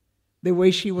 The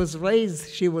way she was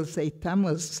raised, she will say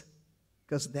Tammuz,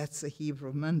 because that's the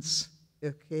Hebrew months,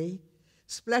 okay?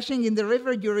 Splashing in the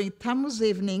river during Tammuz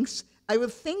evenings, I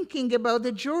was thinking about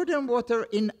the Jordan water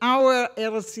in our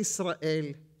Eretz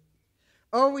Israel.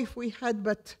 Oh, if we had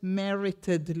but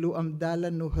merited Lu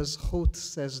Amdalanu Hazchut,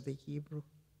 says the Hebrew.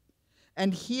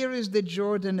 And here is the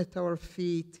Jordan at our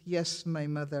feet. Yes, my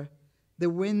mother. The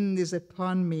wind is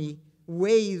upon me,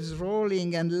 waves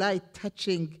rolling and light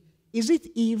touching. Is it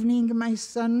evening, my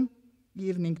son?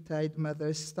 Evening tide,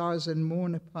 mother, stars and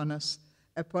moon upon us.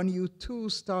 Upon you too,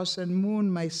 stars and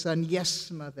moon, my son.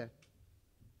 Yes, mother.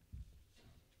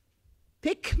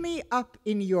 Pick me up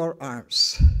in your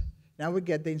arms. Now we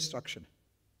get the instruction.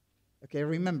 Okay,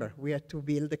 remember, we are to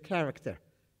build a character.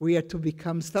 We are to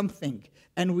become something.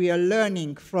 And we are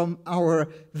learning from our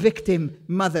victim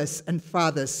mothers and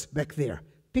fathers back there.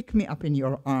 Pick me up in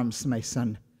your arms, my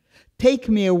son. Take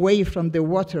me away from the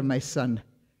water, my son.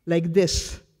 Like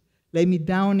this. Lay me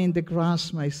down in the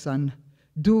grass, my son.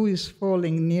 Dew is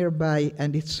falling nearby,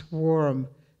 and it's warm.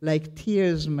 Like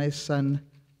tears, my son.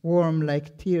 Warm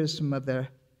like tears, mother.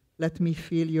 Let me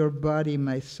feel your body,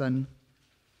 my son.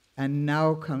 And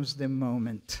now comes the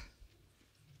moment.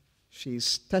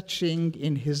 She's touching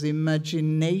in his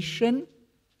imagination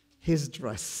his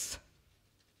dress.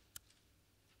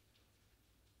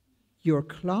 Your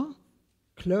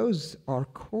clothes are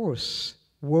coarse,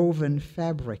 woven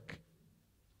fabric,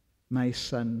 my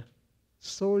son,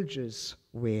 soldiers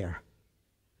wear.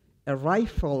 A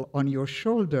rifle on your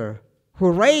shoulder,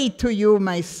 hooray to you,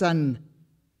 my son,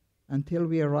 until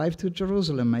we arrive to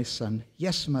Jerusalem, my son.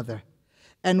 Yes, mother.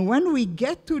 And when we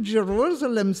get to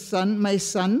Jerusalem, my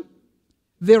son,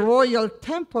 the royal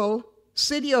temple,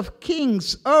 city of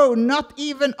kings, oh, not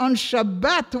even on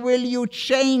Shabbat will you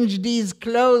change these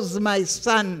clothes, my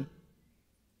son.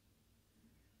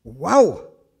 Wow.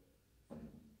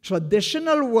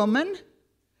 Traditional woman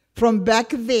from back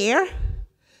there,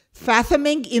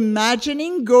 fathoming,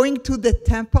 imagining going to the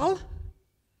temple,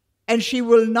 and she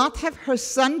will not have her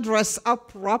son dress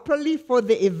up properly for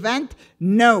the event?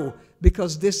 No,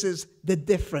 because this is the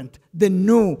different, the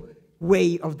new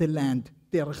way of the land.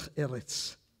 Derech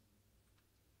Eretz.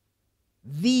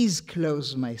 These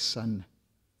clothes, my son,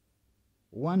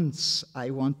 Once I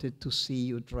wanted to see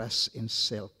you dress in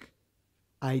silk.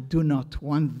 I do not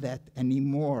want that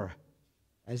anymore,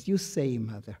 as you say,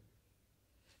 mother.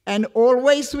 And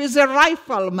always with a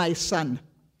rifle, my son.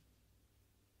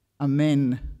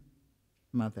 Amen,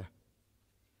 mother.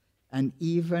 And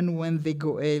even when the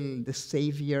Goel, the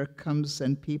Savior, comes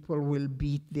and people will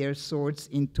beat their swords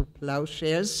into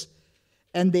plowshares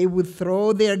and they would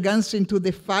throw their guns into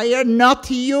the fire, not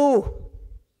you.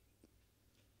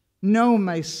 No,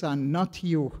 my son, not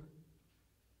you.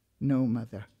 No,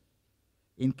 mother.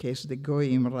 In case the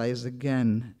Goyim rise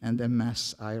again and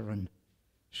amass iron,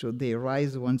 should they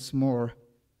rise once more,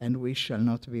 and we shall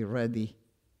not be ready,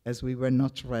 as we were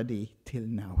not ready till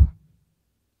now.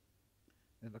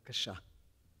 Bevakasha.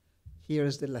 Here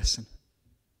is the lesson.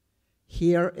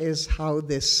 Here is how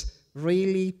this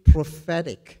really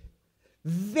prophetic,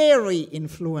 very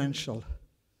influential,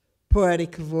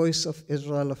 poetic voice of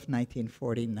Israel of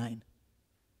 1949.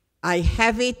 I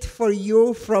have it for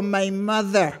you from my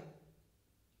mother,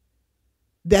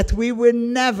 that we will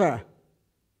never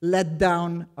let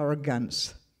down our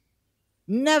guns.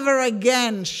 Never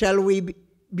again shall we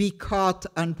be caught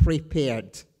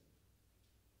unprepared.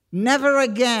 Never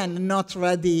again not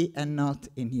ready and not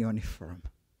in uniform.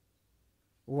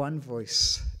 One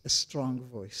voice, a strong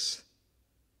voice.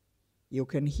 You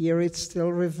can hear it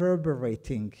still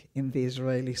reverberating in the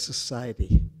Israeli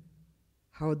society.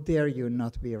 How dare you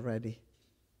not be ready?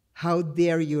 How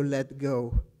dare you let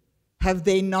go? Have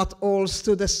they not all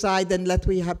stood aside and let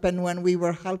it happen when we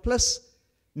were helpless?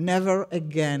 Never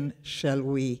again shall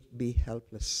we be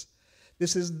helpless.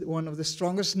 This is one of the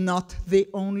strongest, not the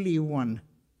only one,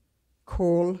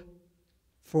 call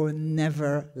for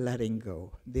never letting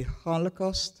go. The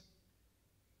Holocaust,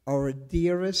 our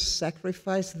dearest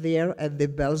sacrifice there at the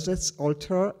Belzet's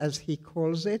altar, as he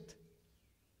calls it,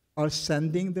 are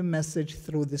sending the message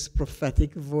through this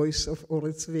prophetic voice of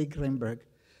Uri Tzvi Grimberg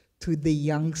to the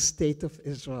young state of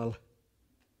Israel.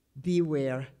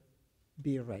 Beware,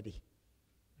 be ready.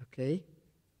 Okay?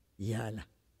 Yalla.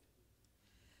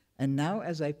 And now,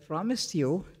 as I promised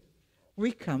you,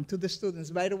 we come to the students.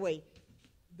 By the way,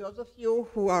 those of you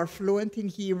who are fluent in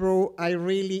Hebrew, I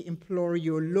really implore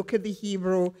you, look at the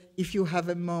Hebrew if you have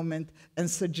a moment and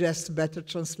suggest better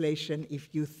translation if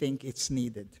you think it's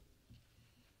needed.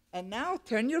 And now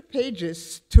turn your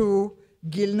pages to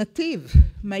Gil Nativ,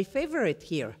 my favorite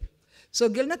here. So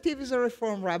Gil Nativ is a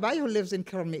Reform rabbi who lives in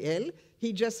Carmiel.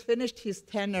 He just finished his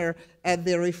tenure at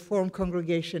the Reform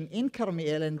congregation in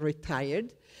Carmiel and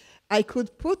retired. I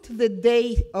could put the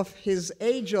date of his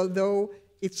age, although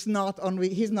he's not on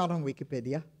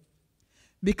Wikipedia,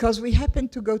 because we happen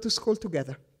to go to school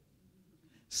together.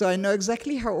 So I know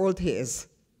exactly how old he is.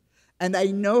 And I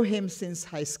know him since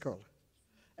high school.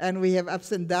 And we have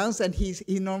ups and downs, and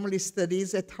he normally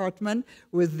studies at Hartman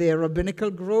with the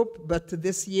rabbinical group, but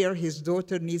this year his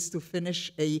daughter needs to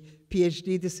finish a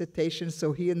PhD dissertation,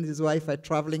 so he and his wife are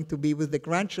traveling to be with the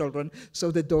grandchildren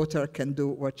so the daughter can do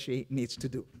what she needs to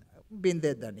do. Been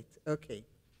there, done it. Okay.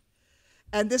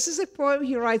 And this is a poem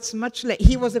he writes much later.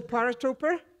 He was a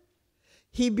paratrooper.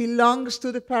 He belongs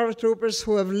to the paratroopers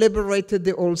who have liberated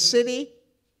the old city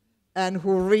and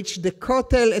who reached the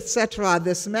Kotel, etc.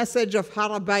 This message of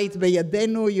Harabait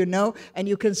Beyadenu, you know, and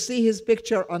you can see his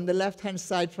picture on the left-hand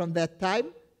side from that time.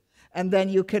 And then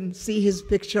you can see his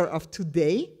picture of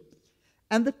today.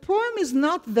 And the poem is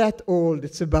not that old.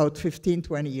 It's about 15,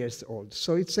 20 years old.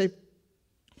 So it's a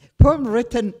poem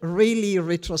written really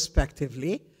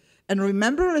retrospectively. And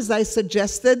remember, as I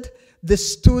suggested, the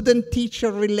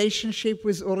student-teacher relationship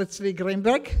with Uri Tzvi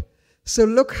Grimberg? So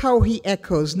look how he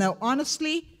echoes. Now,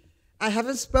 honestly, I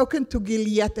haven't spoken to Gil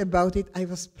yet about it. I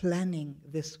was planning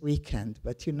this weekend,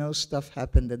 but you know, stuff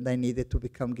happened and I needed to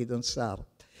become Gidon Sar.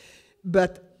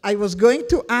 But I was going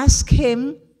to ask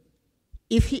him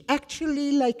if he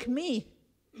actually, like me,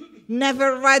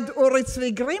 never read Uri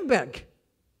Tzvi Grimberg,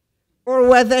 or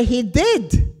whether he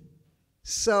did.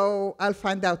 So I'll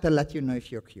find out and let you know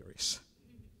if you're curious.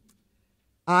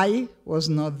 I was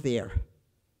not there.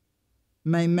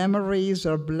 My memories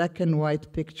are black and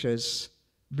white pictures,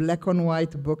 black and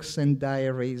white books and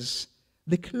diaries.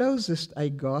 The closest I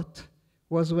got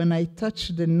was when I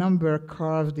touched the number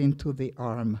carved into the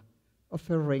arm of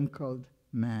a wrinkled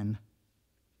man.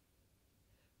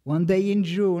 One day in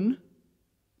June,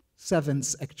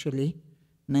 7th actually,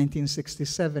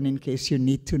 1967, in case you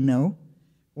need to know,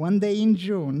 one day in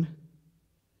June,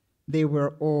 they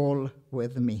were all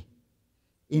with me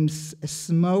in a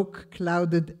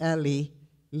smoke-clouded alley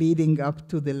leading up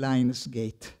to the Lion's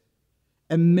Gate.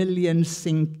 A million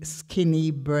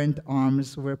skinny, burnt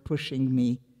arms were pushing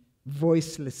me.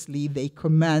 Voicelessly, they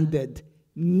commanded,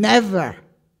 Never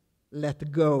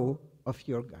let go of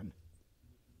your gun.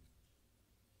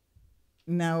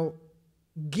 Now,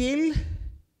 Gil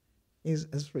is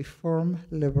as reform,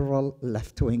 liberal,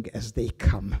 left-wing as they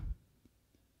come.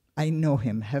 I know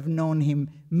him, have known him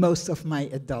most of my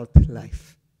adult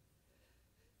life.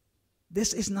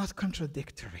 This is not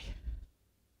contradictory.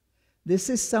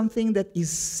 This is something that is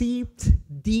seeped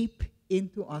deep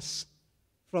into us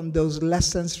from those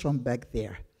lessons from back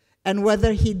there. And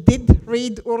whether he did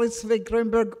read Uri Tzvi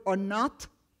Greenberg or not,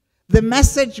 the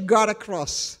message got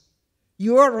across.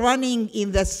 You are running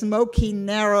in the smoky,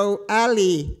 narrow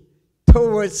alley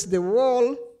towards the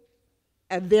wall,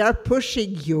 and they are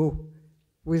pushing you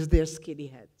with their skinny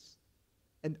heads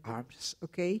and arms,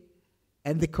 okay?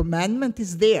 And the commandment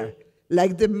is there,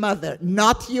 like the mother,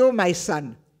 not you, my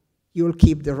son. You'll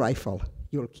keep the rifle.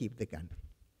 You'll keep the gun.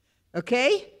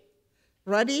 Okay?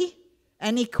 Ready?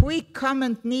 Any quick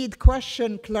comment, need,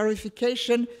 question,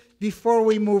 clarification before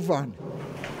we move on?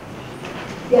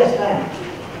 Yes,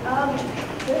 ma'am.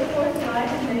 The fourth line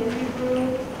in the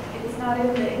Hebrew, it's not in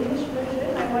the English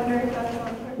version. I wonder if that's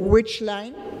on purpose. Which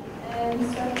line? And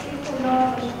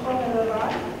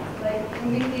like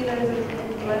usually there's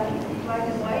in black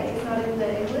and white. It's not in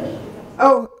the English.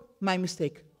 Oh, my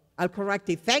mistake. I'll correct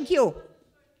it. Thank you.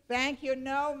 Thank you.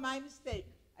 No, my mistake.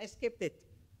 I skipped it.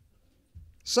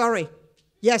 Sorry.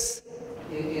 Yes.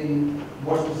 In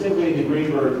more specifically the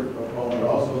Greenberg poem, but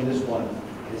also in this one,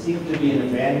 it seems to be an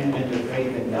abandonment of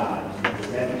faith in God.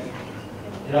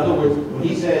 In other words, when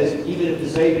he says, even if the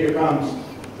Savior comes,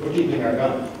 we're keeping our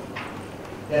guns.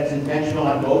 That's intentional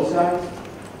on both sides?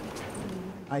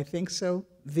 I think so.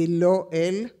 The lo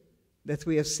el that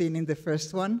we have seen in the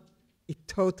first one, it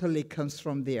totally comes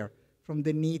from there, from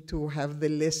the need to have the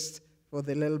list for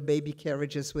the little baby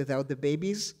carriages without the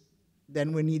babies.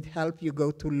 Then we need help, you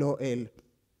go to lo el.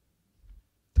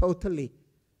 Totally.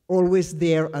 Always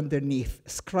there underneath.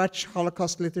 Scratch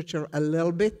Holocaust literature a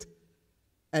little bit,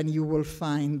 and you will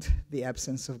find the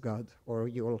absence of God, or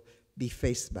you'll be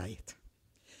faced by it.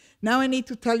 Now I need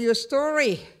to tell you a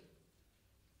story,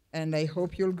 and I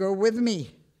hope you'll go with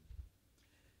me.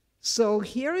 So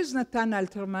here is Natan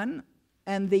Alterman,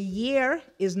 and the year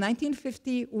is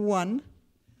 1951,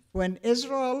 when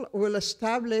Israel will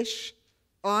establish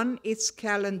on its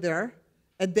calendar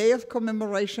a day of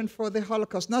commemoration for the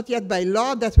Holocaust. Not yet by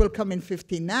law, that will come in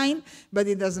 59, but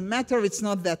it doesn't matter, it's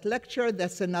not that lecture,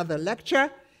 that's another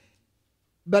lecture.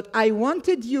 But I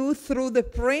wanted you, through the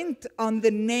print on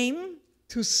the name,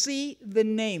 to see the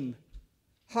name.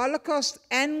 Holocaust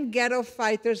and Ghetto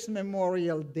Fighters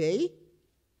Memorial Day.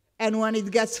 And when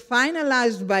it gets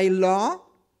finalized by law,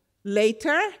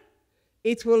 later,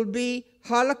 it will be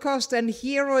Holocaust and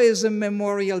Heroism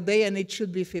Memorial Day, and it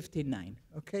should be 59.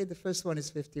 Okay, the first one is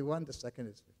 51, the second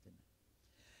is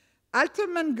 59.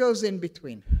 Alterman goes in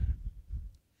between.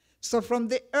 So from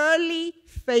the early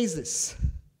phases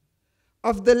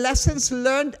of the lessons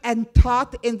learned and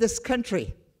taught in this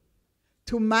country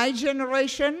to my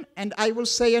generation, and I will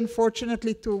say,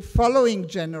 unfortunately, to following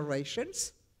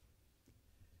generations,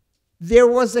 there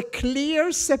was a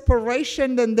clear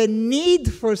separation and the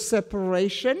need for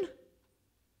separation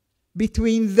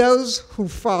between those who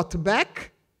fought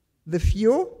back, the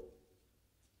few,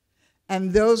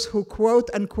 and those who,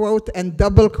 quote unquote, and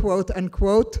double quote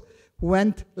unquote,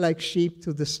 went like sheep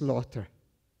to the slaughter.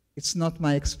 It's not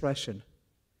my expression.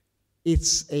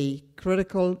 It's a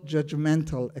critical,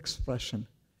 judgmental expression.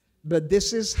 But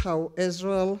this is how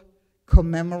Israel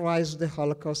commemorized the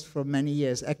Holocaust for many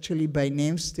years, actually by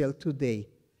name still today.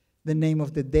 The name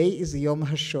of the day is Yom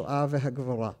HaShoah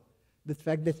VeHaGvura. The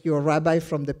fact that your rabbi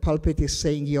from the pulpit is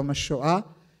saying Yom HaShoah,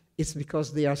 it's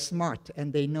because they are smart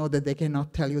and they know that they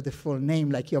cannot tell you the full name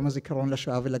like Yom HaZikaron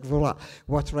LaShoah VeLaGvura.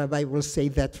 What rabbi will say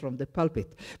that from the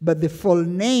pulpit? But the full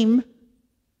name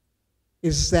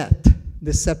is that,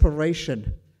 the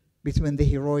separation between the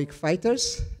heroic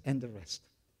fighters and the rest.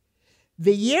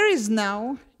 The year is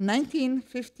now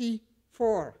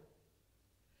 1954.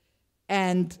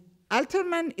 And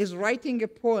Alterman is writing a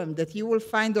poem that you will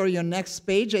find on your next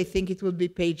page. I think it will be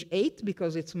page 8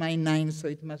 because it's my 9, so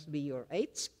it must be your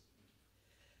 8.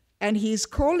 And he's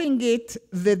calling it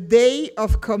the Day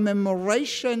of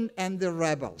Commemoration and the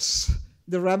Rebels.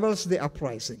 The rebels, the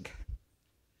uprising.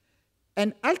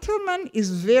 And Alterman is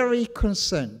very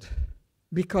concerned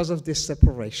because of this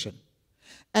separation.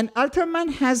 And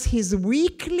Alterman has his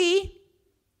weekly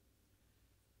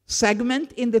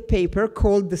segment in the paper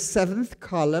called the 7th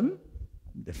column,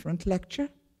 different lecture,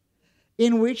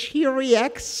 in which he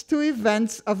reacts to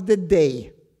events of the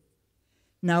day.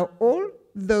 Now, all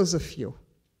those of you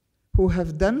who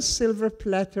have done silver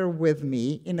platter with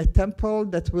me in a temple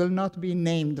that will not be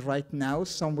named right now,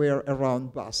 somewhere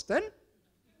around Boston,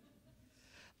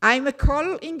 I'm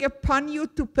calling upon you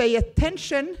to pay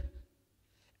attention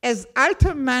as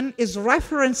Hartman is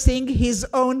referencing his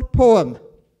own poem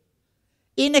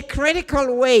in a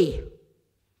critical way,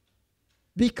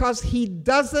 because he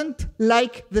doesn't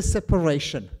like the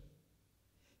separation.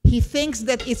 He thinks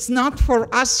that it's not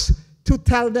for us to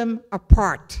tell them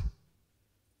apart.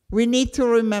 We need to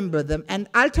remember them. And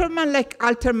Hartman, like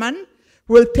Hartman,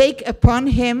 will take upon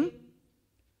him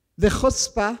the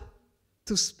chutzpah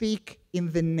to speak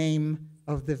in the name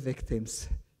of the victims.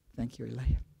 Thank you,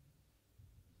 Eli.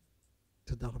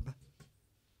 Toda rabba.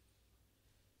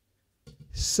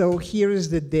 So here is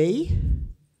the day.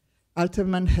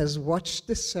 Hartman has watched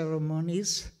the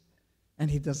ceremonies, and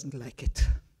he doesn't like it.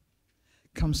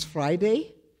 Comes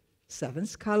Friday,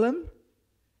 7th column,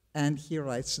 and he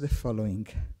writes the following.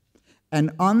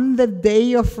 And on the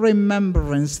day of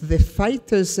remembrance, the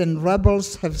fighters and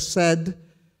rebels have said,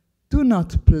 do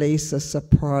not place us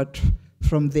apart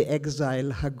from the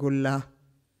exile Hagula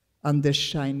under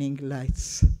shining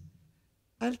lights.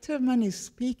 Hartman is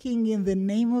speaking in the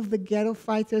name of the ghetto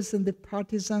fighters and the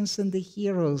partisans and the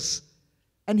heroes.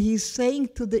 And he's saying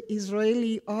to the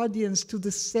Israeli audience, to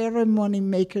the ceremony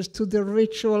makers, to the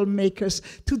ritual makers,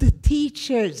 to the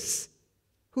teachers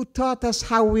who taught us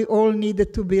how we all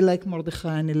needed to be like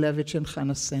Mordechai and Ilevich and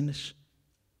Chana Senesh.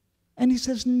 And he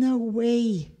says, no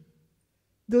way.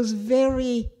 Those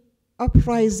very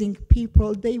uprising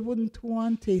people, they wouldn't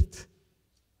want it.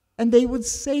 And they would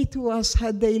say to us,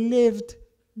 had they lived,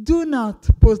 do not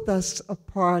put us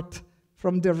apart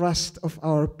from the rest of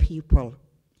our people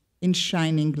in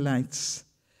shining lights.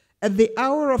 At the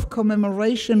hour of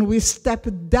commemoration, we step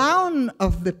down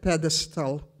off the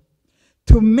pedestal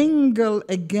to mingle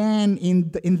again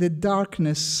in the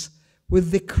darkness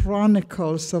with the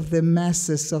chronicles of the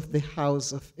masses of the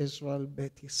house of Israel,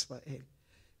 Bet Israel.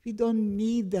 We don't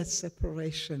need that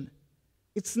separation.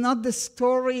 It's not the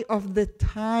story of the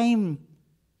time.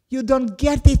 You don't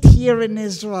get it here in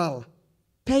Israel.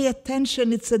 Pay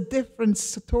attention, it's a different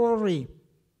story.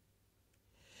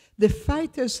 The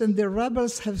fighters and the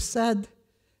rebels have said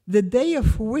the day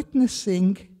of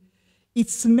witnessing,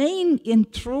 its main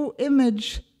and true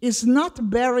image is not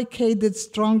barricaded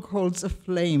strongholds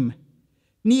aflame.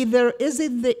 Neither is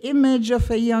it the image of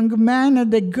a young man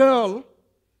and a girl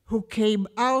who came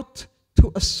out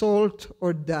to assault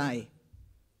or die.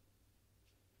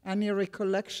 Any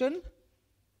recollection?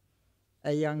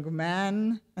 A young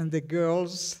man and the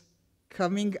girls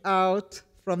coming out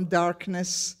from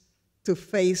darkness to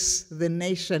face the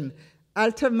nation.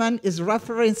 Hartman is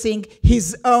referencing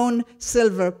his own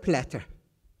silver platter,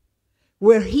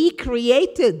 where he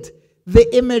created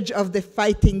the image of the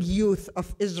fighting youth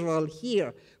of Israel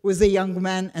here with a young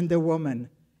man and a woman.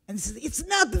 And he says, it's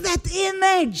not that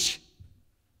image.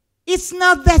 It's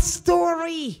not that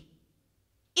story.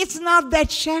 It's not that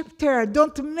chapter.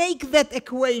 Don't make that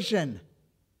equation.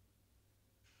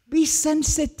 Be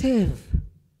sensitive.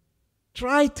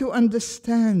 Try to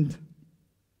understand.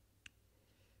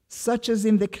 Such as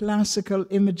in the classical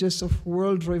images of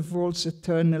world revolts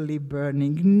eternally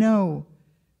burning. No,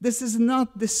 this is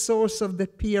not the source of the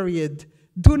period.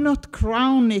 Do not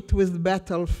crown it with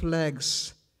battle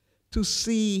flags to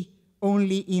see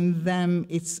only in them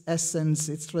its essence,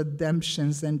 its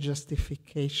redemptions and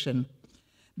justification.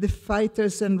 The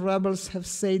fighters and rebels have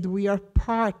said we are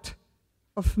part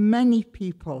of many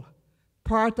people,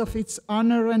 part of its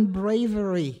honor and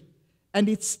bravery, and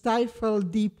its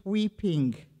stifled deep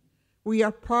weeping. We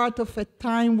are part of a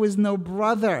time with no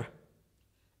brother,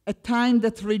 a time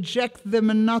that rejects the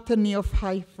monotony of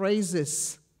high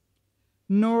phrases,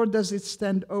 nor does it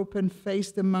stand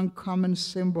open-faced among common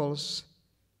symbols.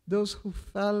 Those who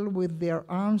fell with their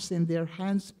arms in their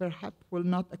hands perhaps will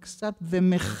not accept the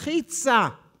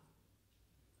mechitza.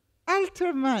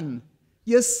 Hartman,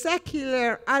 your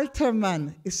secular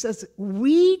Hartman, it says,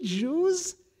 we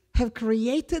Jews have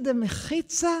created a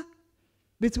mechitza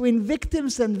between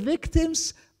victims and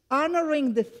victims,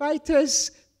 honoring the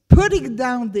fighters, putting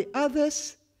down the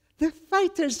others. The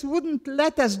fighters wouldn't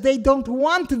let us. They don't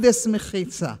want this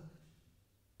mechitza.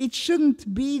 It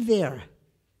shouldn't be there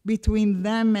between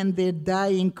them and their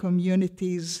dying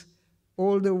communities,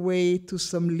 all the way to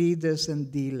some leaders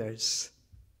and dealers.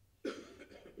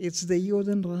 It's the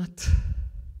Judenrat.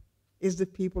 It's the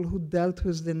people who dealt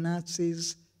with the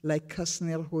Nazis, like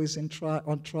Kastner, who is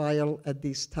on trial at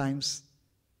these times.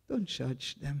 Don't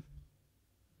judge them.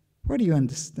 What do you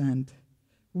understand?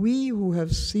 We who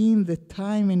have seen the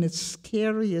time in its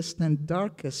scariest and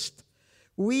darkest,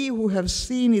 We who have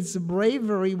seen its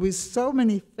bravery with so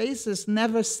many faces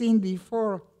never seen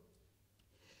before.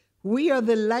 We are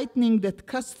the lightning that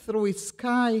cuts through its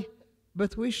sky,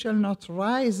 but we shall not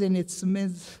rise in its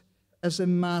midst as a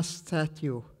mass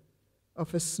statue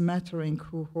of a smattering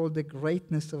who hold the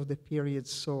greatness of the period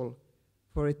soul,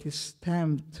 for it is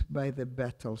stamped by the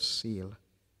battle seal.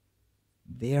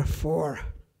 Therefore,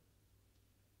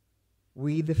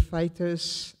 we the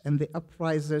fighters and the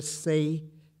uprisers say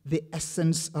the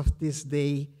essence of this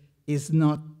day is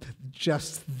not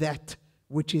just that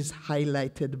which is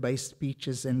highlighted by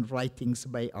speeches and writings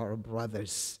by our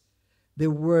brothers. The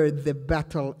word, the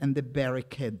battle, and the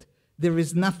barricade, there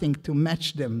is nothing to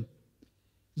match them.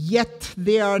 Yet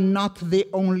they are not the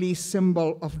only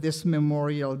symbol of this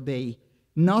Memorial Day.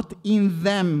 Not in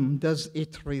them does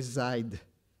it reside.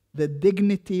 The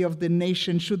dignity of the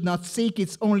nation should not seek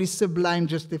its only sublime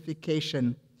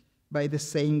justification by the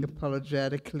saying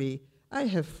apologetically, I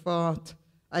have fought,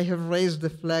 I have raised the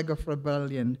flag of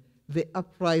rebellion, the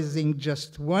uprising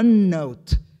just one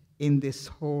note in this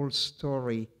whole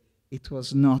story. It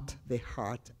was not the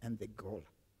heart and the goal.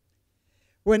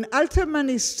 When Hartman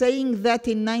is saying that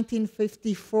in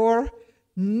 1954,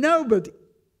 nobody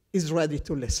is ready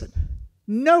to listen.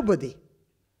 Nobody.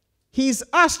 He's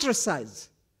ostracized.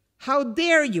 How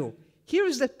dare you? Here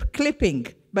is a clipping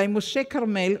by Moshe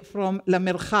Carmel from La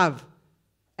Merchav.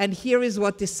 And here is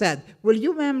what he said. Will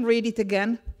you, ma'am, read it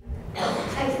again?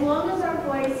 As long as our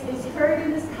voice is heard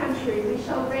in this country, we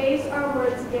shall raise our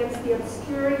words against the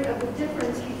obscuring of the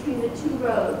difference between the two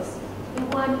roads, the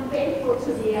one faithful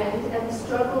to the end and the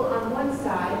struggle on one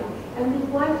side, and the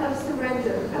one of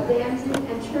surrender, abandoning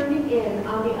and turning in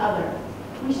on the other.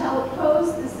 We shall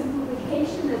oppose the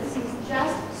simplification that sees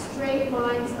just straight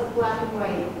lines of black and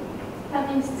white.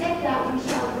 Having said that, we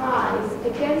shall rise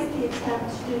against the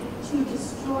attempt to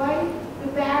destroy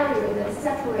the barrier that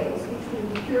separates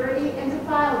between purity and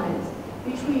defilement,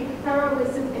 between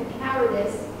heroism and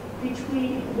cowardice,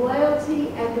 between loyalty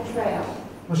and betrayal.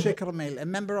 Moshe Carmel, a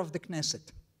member of the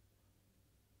Knesset.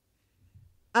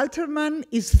 Hartman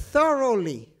is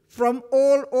thoroughly, from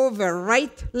all over,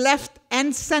 right, left,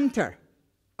 and center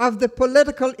of the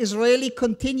political Israeli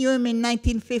continuum in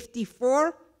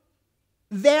 1954,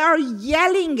 they are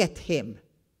yelling at him,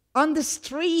 on the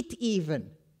street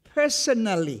even,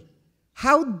 personally.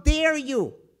 How dare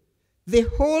you? The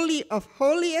holy of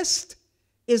holiest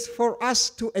is for us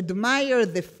to admire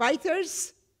the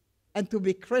fighters and to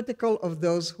be critical of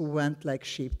those who went like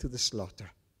sheep to the slaughter.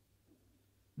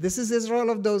 This is Israel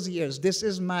of those years. This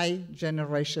is my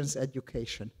generation's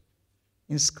education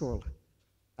in school.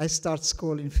 I start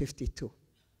school in 52.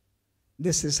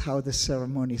 This is how the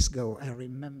ceremonies go. I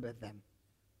remember them.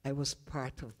 I was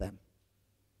part of them.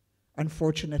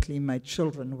 Unfortunately, my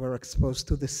children were exposed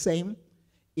to the same.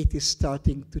 It is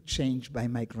starting to change by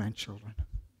my grandchildren.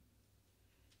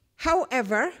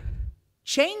 However,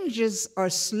 changes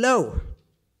are slow.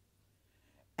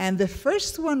 And the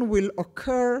first one will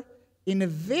occur in a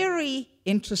very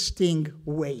interesting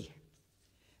way.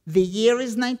 The year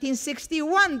is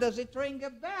 1961. Does it ring a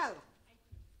bell?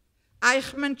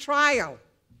 Eichmann trial.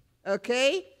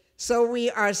 Okay? So we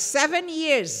are 7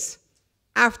 years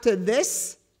after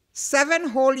this, 7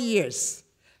 whole years.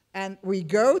 And we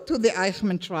go to the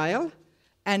Eichmann trial.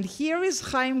 And here is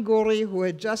Chaim Guri, who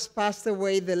had just passed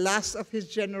away, the last of his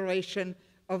generation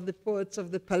of the poets of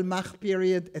the Palmach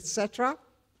period, etc.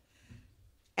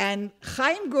 And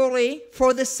Chaim Guri,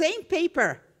 for the same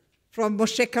paper from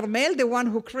Moshe Carmel, the one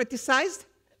who criticized,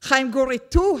 Chaim Guri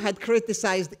too had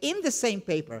criticized in the same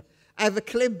paper. I have a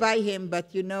clip by him,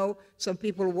 but you know, some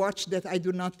people watch that I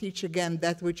do not teach again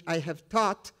that which I have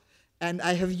taught, and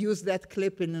I have used that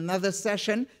clip in another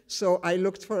session, so I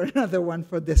looked for another one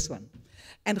for this one.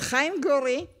 And Chaim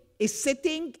Guri is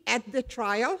sitting at the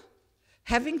trial,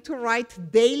 having to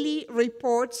write daily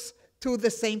reports to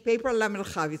the same paper, La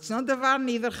Merchav. It's not Davar,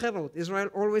 neither Cherut. Israel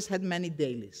always had many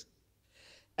dailies.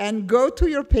 And go to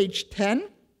your page 10.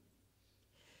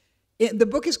 The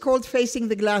book is called Facing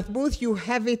the Glass Booth. You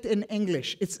have it in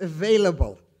English. It's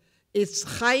available. It's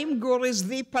Chaim Guri's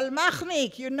The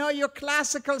Palmachnik, you know, your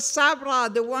classical Sabra,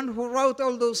 the one who wrote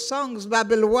all those songs,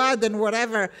 Babel Wad and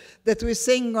whatever, that we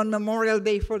sing on Memorial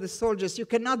Day for the soldiers. You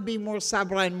cannot be more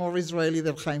Sabra and more Israeli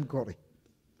than Chaim Guri.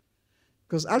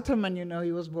 Because Hartman, you know,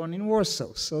 he was born in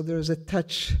Warsaw, so there's a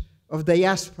touch of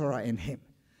diaspora in him.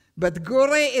 But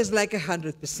Guri is like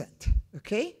 100%,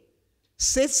 okay?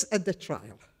 Sits at the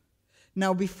trial.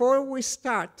 Now, before we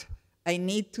start, I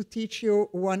need to teach you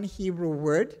one Hebrew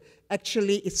word.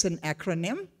 Actually, it's an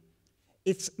acronym.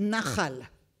 It's Nachal.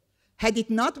 Had it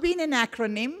not been an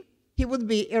acronym, he would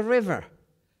be a river.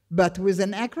 but with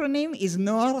an acronym, is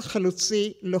Noar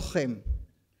Chalutzi Lochem,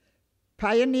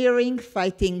 Pioneering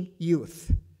Fighting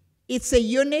Youth. It's a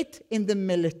unit in the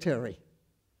military,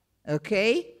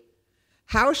 okay?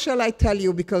 How shall I tell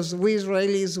you? Because we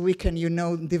Israelis, we can,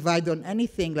 divide on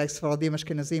anything, like Sfaradim,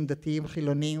 Ashkenazim, Datim,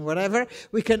 Chilonim, whatever.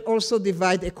 We can also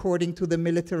divide according to the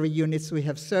military units we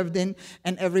have served in,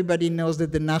 and everybody knows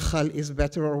that the Nachal is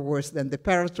better or worse than the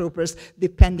paratroopers,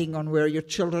 depending on where your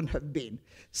children have been.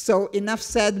 So enough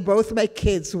said, both my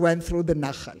kids went through the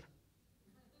Nachal.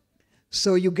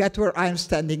 So you get where I'm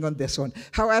standing on this one.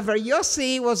 However,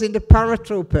 Yossi was in the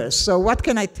paratroopers, so what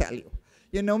can I tell you?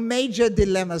 Major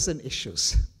dilemmas and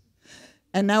issues.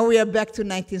 And now we are back to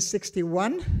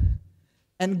 1961,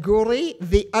 and Guri,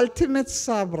 the ultimate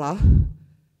Sabra,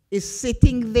 is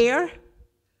sitting there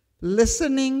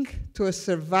listening to a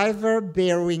survivor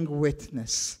bearing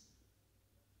witness.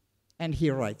 And he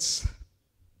writes,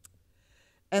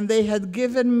 "And they had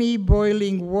given me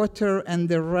boiling water and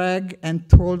the rag and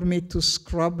told me to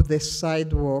scrub the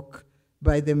sidewalk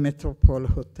by the Metropole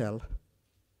Hotel.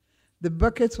 The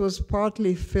bucket was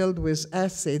partly filled with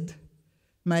acid.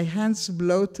 My hands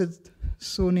bloated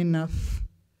soon enough.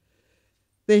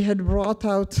 They had brought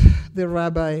out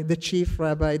the chief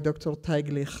rabbi, Dr.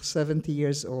 Teiglich, 70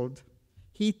 years old.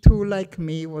 He too, like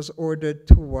me, was ordered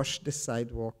to wash the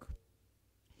sidewalk.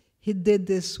 He did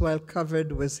this while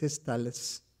covered with his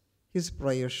talis, his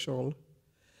prayer shawl.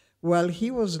 While he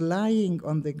was lying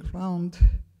on the ground,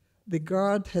 the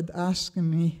guard had asked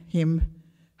him,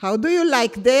 'How do you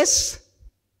like this?'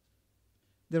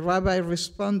 The rabbi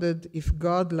responded, 'If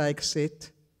God likes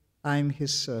it, I'm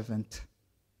his servant.'"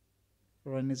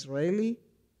 For an Israeli,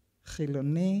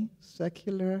 Chiloni,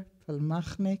 secular,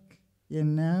 Talmachnik,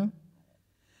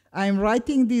 I'm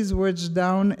writing these words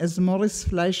down as Morris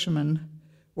Fleischmann,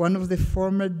 one of the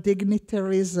former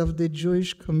dignitaries of the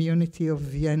Jewish community of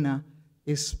Vienna,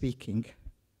 is speaking.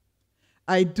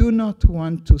 I do not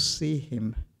want to see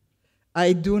him.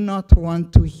 I do not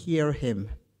want to hear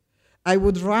him. I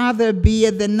would rather be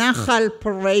at the Nachal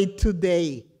parade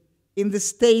today, in the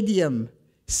stadium,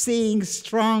 seeing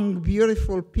strong,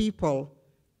 beautiful people,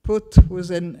 but with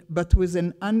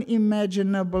an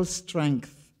unimaginable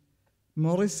strength.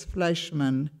 Morris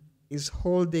Fleischmann is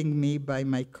holding me by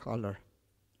my collar,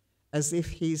 as if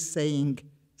he's saying,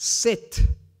 "Sit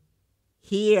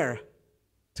here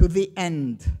to the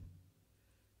end."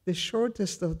 The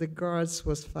shortest of the guards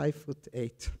was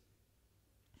 5'8".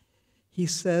 He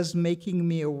says, making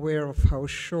me aware of how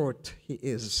short he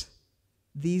is.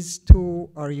 "These two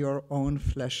are your own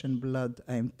flesh and blood,"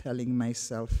 I am telling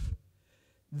myself.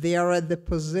 They are at the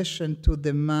position to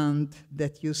demand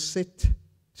that you sit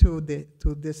through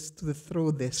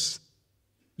this.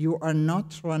 You are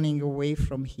not running away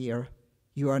from here.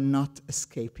 You are not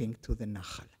escaping to the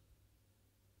Nachal.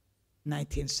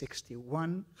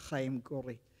 1961, Chaim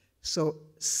Guri. So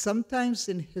sometimes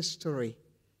in history,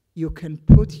 you can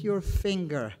put your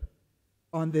finger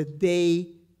on the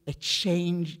day a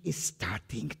change is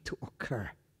starting to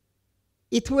occur.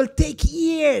 It will take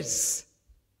years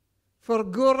for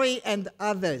Guri and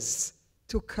others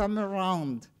to come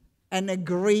around and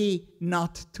agree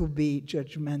not to be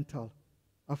judgmental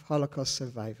of Holocaust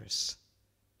survivors.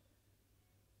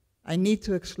 I need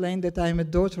to explain that I am a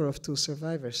daughter of two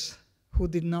survivors who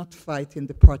did not fight in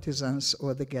the partisans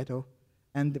or the ghetto,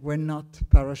 and were not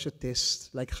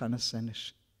parachutists like Hannah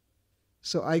Senesh.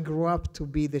 So I grew up to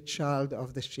be the child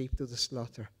of the sheep to the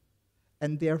slaughter.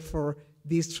 And therefore,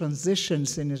 these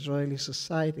transitions in Israeli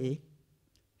society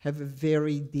have a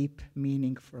very deep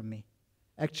meaning for me.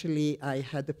 Actually, I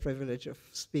had the privilege of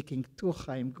speaking to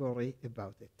Chaim Guri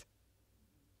about it.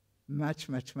 Much,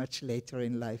 much, much later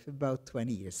in life, about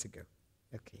 20 years ago.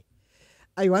 Okay.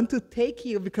 I want to take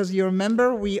you, because you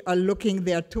remember we are looking,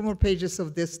 there are 2 more pages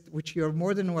of this, which you're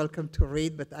more than welcome to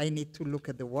read, but I need to look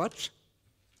at the watch.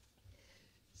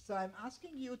 So I'm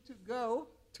asking you to go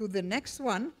to the next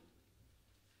one,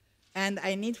 and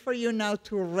I need for you now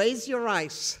to raise your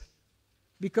eyes,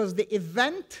 because the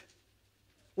event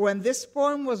when this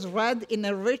poem was read in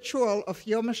a ritual of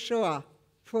Yom HaShoah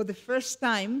for the first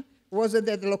time was at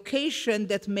a location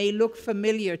that may look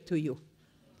familiar to you.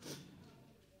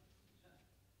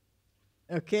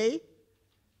 Okay?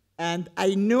 And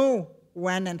I knew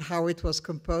when and how it was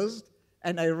composed,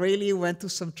 and I really went to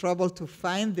some trouble to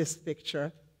find this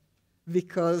picture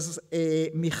because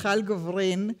Michal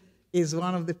Govrin is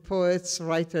one of the poets,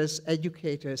 writers,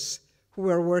 educators who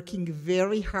are working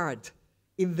very hard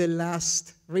in the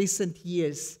last recent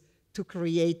years to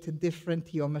create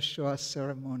different Yom HaShoah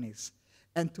ceremonies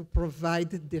and to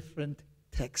provide different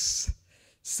texts.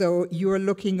 So you are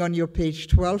looking on your page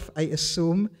 12, I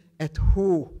assume, at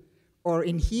who or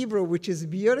in Hebrew, which is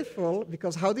beautiful,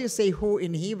 because how do you say who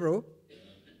in Hebrew?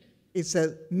 It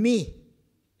says me,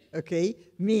 okay?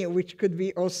 Me, which could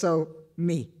be also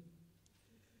me.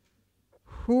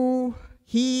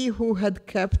 He who had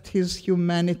kept his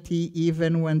humanity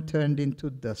even when turned into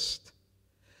dust.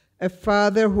 A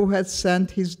father who had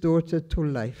sent his daughter to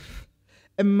life.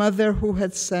 A mother who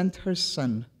had sent her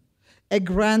son. A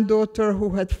granddaughter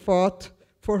who had fought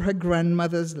for her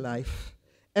grandmother's life.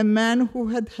 A man who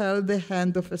had held the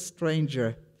hand of a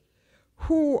stranger.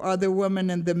 Who are the woman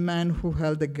and the man who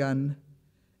held a gun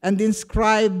and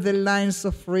inscribed the lines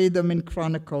of freedom in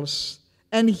Chronicles?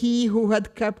 And he who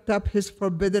had kept up his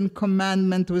forbidden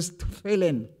commandment with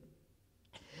tefillin,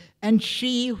 and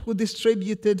she who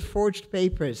distributed forged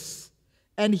papers,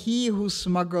 and he who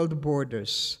smuggled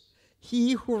borders,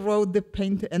 he who wrote the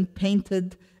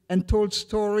painted and told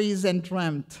stories and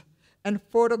dreamt, and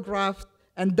photographed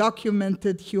and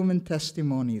documented human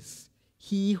testimonies,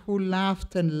 he who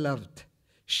laughed and loved,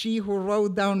 she who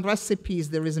wrote down recipes,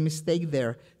 there is a mistake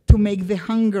there, to make the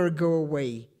hunger go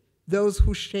away, those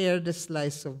who shared a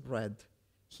slice of bread,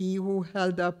 he who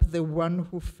held up the one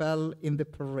who fell in the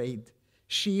parade,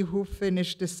 she who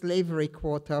finished the slavery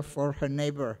quota for her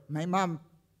neighbor. My mom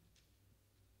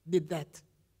did that.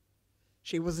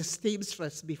 She was a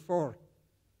seamstress before.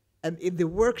 And in the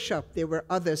workshop, there were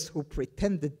others who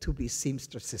pretended to be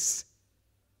seamstresses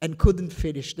and couldn't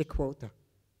finish the quota.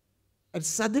 And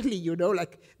suddenly,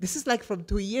 this is like from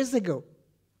 2 years ago.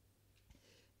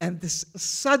 And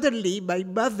suddenly, my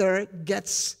mother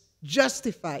gets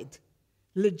justified,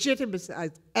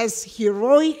 legitimized, as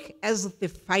heroic as the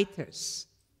fighters.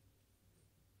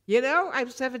 I'm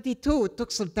 72, it took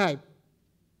some time.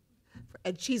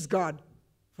 And she's gone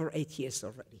for 8 years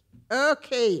already.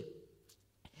 Okay.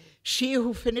 She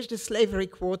who finished the slavery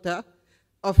quota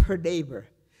of her neighbor.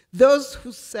 Those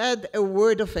who said a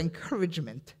word of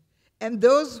encouragement. And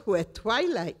those who at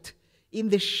twilight, in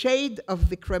the shade of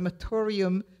the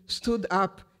crematorium, stood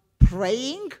up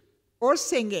praying or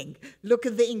singing. Look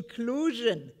at the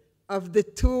inclusion of the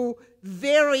two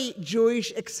very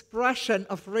Jewish expression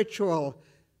of ritual,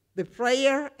 the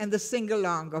prayer and the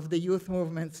sing-along of the youth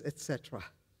movements, etc.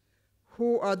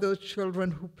 Who are those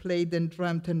children who played and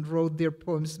dreamt and wrote their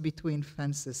poems between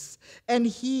fences? And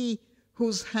he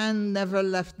whose hand never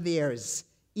left theirs,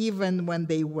 even when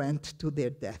they went to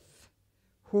their death.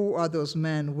 Who are those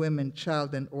men, women,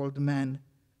 child, and old men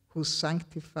who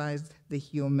sanctified the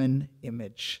human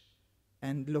image?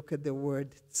 And look at the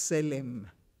word tselem,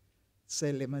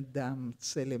 tselem Adam,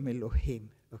 tselem Elohim,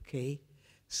 okay?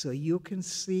 So you can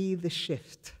see the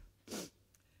shift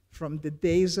from the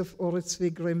days of Oretz V.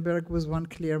 Greenberg was one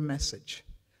clear message.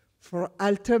 For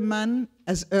Alterman,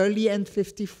 as early as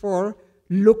 54,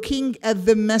 looking at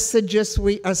the messages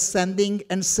we are sending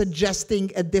and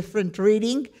suggesting a different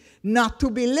reading, not to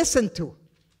be listened to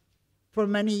for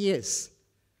many years.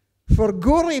 For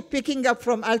Guri picking up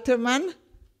from Alterman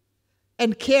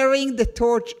and carrying the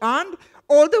torch on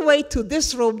all the way to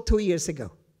this room 2 years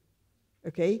ago.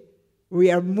 Okay?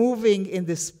 We are moving in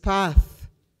this path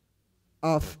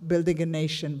of building a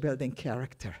nation, building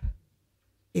character.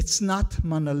 It's not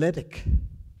monolithic.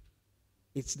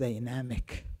 It's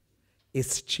dynamic.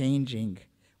 It's changing.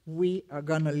 We are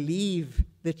going to leave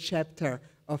the chapter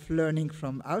of learning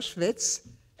from Auschwitz,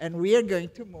 and we are going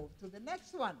to move to the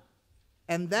next one.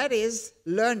 And that is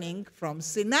learning from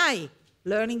Sinai,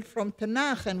 learning from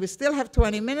Tanakh. And we still have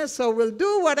 20 minutes, so we'll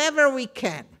do whatever we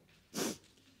can.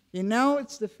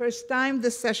 It's the first time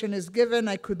this session is given.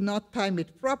 I could not time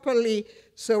it properly,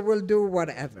 so we'll do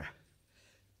whatever.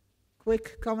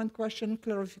 Quick comment, question,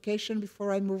 clarification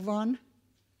before I move on?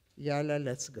 Yalla,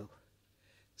 let's go.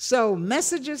 So,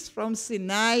 messages from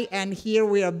Sinai, and here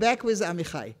we are back with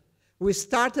Amichai. We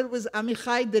started with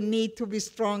Amichai, the need to be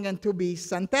strong and to be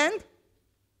suntan.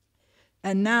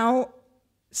 And now,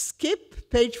 skip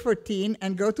page 14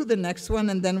 and go to the next one,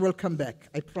 and then we'll come back.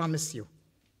 I promise you.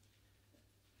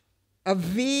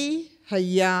 Avi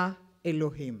haya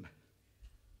Elohim.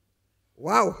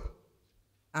 Wow,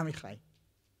 Amichai.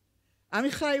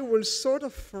 Amichai will sort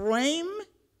of frame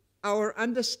our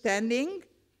understanding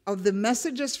of the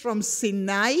messages from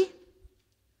Sinai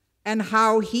and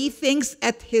how he thinks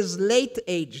at his late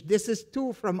age. This is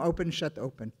 2 from Open Shut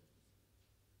Open,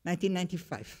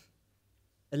 1995.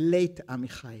 A late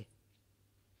Amichai.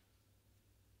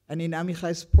 And in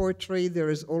Amichai's poetry, there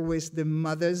is always the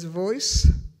mother's voice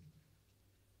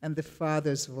and the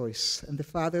father's voice. And the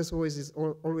father's voice is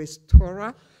always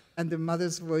Torah, and the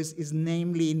mother's voice is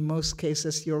namely, in most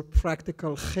cases, your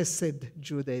practical chesed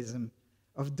Judaism,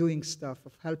 of doing stuff,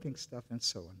 of helping stuff, and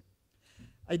so on.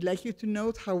 I'd like you to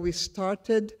note how we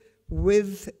started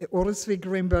with Uri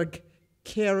Greenberg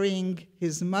carrying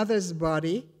his mother's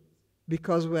body,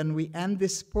 because when we end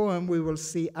this poem, we will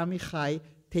see Amichai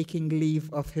taking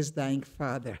leave of his dying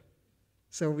father.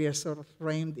 So we are sort of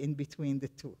framed in between the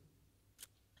two.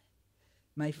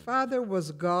 My father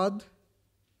was God,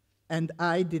 and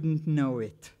I didn't know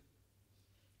it.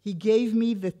 He gave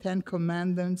me the 10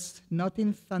 Commandments, not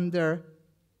in thunder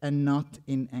and not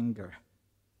in anger,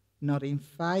 not in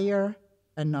fire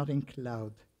and not in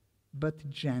cloud, but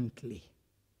gently.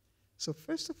 So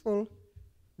first of all,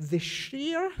 the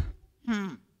sheer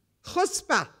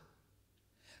chutzpah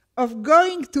of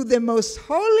going to the most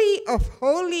holy of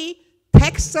holy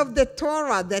texts of the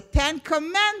Torah, the 10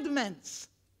 Commandments.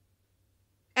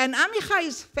 And Amichai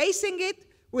is facing it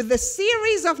with a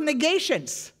series of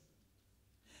negations.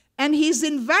 And he's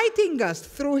inviting us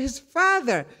through his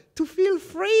father to feel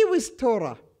free with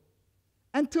Torah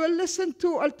and to listen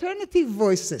to alternative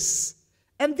voices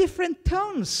and different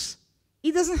tones.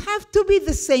 It doesn't have to be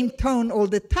the same tone all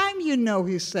the time, you know,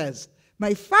 he says.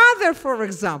 My father, for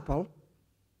example,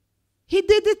 he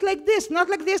did it like this, not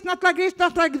like this, not like this,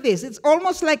 not like this. It's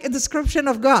almost like a description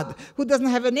of God, who doesn't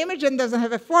have an image and doesn't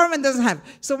have a form and doesn't have.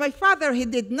 So my father, he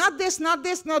did not this, not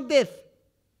this, not this.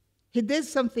 He did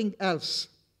something else.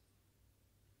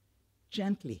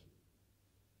 Gently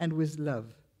and with love.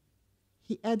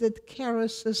 He added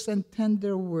caresses and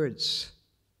tender words.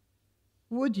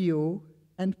 Would you,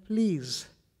 and please,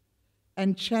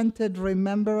 and chanted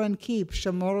remember and keep,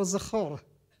 Shamor Zachor.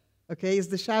 Okay, it's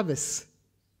the Shabbos.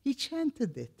 He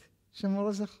chanted it,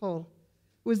 Shamor Zachor,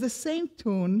 with the same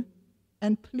tune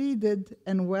and pleaded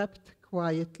and wept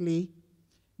quietly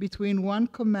between one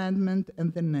commandment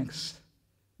and the next.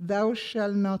 Thou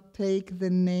shalt not take the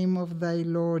name of thy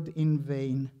Lord in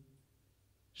vain.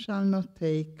 Shall not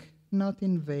take, not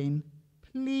in vain.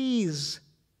 Please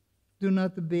do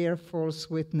not bear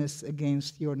false witness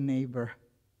against your neighbor.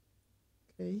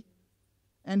 Okay?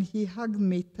 And he hugged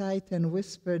me tight and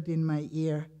whispered in my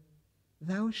ear,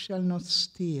 thou shalt not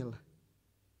steal,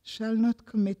 shall not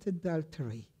commit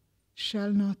adultery,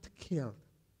 shall not kill.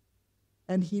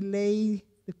 And he lay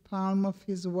the palm of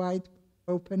his white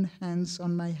open hands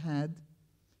on my head,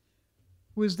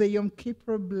 with the Yom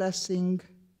Kippur blessing,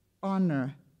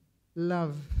 honor,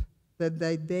 love, that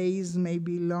thy days may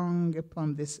be long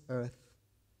upon this earth.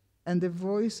 And the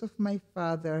voice of my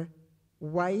father,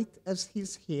 white as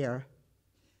his hair.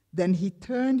 Then he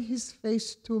turned his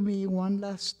face to me one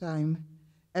last time,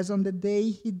 as on the day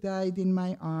he died in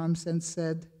my arms, and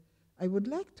said, I would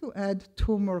like to add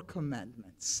 2 more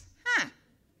commandments.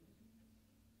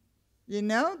 You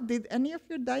know, did any of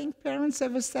your dying parents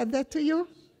ever said that to you?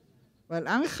 Well,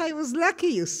 Amichai was lucky,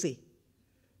 you see,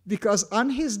 because on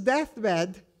his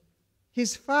deathbed,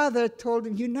 his father told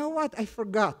him, you know what, I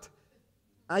forgot.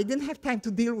 I didn't have time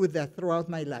to deal with that throughout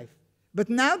my life. But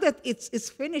now that it's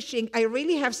finishing, I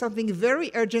really have something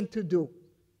very urgent to do.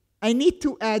 I need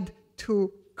to add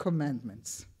 2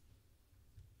 commandments.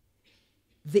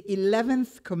 The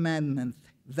 11th commandment,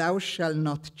 thou shalt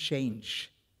not change.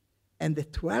 And the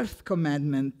 12th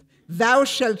commandment, thou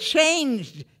shalt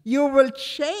change, you will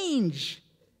change.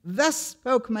 Thus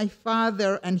spoke my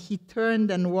father, and he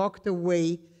turned and walked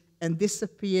away and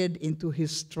disappeared into his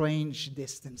strange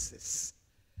distances.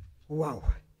 Wow.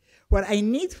 What I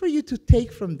need for you to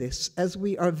take from this, as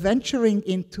we are venturing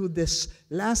into this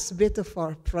last bit of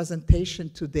our presentation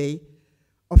today,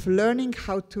 of learning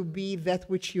how to be that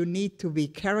which you need to be,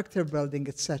 character building,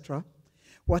 etc.,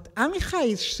 what Amichai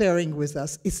is sharing with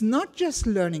us is not just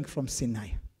learning from Sinai.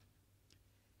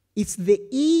 It's the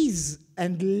ease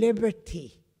and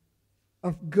liberty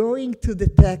of going to the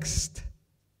text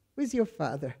with your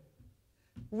father,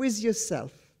 with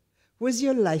yourself, with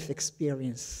your life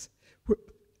experience,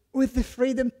 with the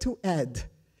freedom to add,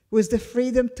 with the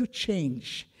freedom to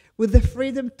change, with the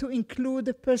freedom to include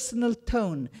a personal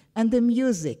tone and the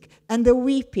music and the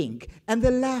weeping and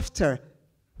the laughter.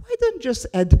 Why don't just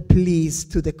add please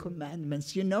to the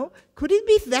commandments, you know? Could it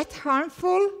be that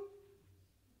harmful?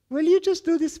 Will you just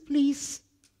do this, please?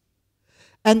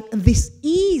 And this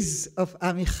ease of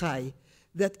Amichai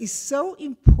that is so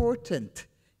important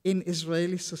in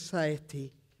Israeli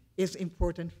society is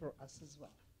important for us as well.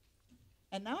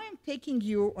 And now I'm taking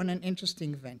you on an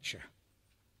interesting venture.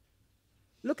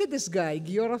 Look at this guy,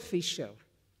 Giora Fischer.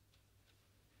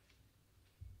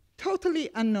 Totally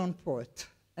unknown poet.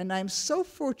 And I'm so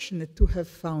fortunate to have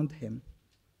found him.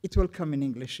 It will come in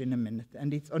English in a minute,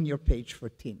 and it's on your page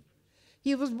 14.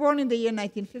 He was born in the year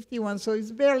 1951, so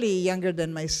he's barely younger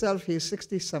than myself. He's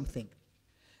 60-something.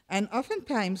 And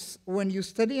oftentimes, when you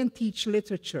study and teach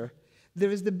literature,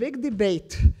 there is the big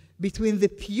debate between the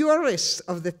purists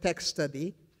of the text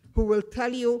study, who will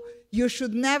tell you you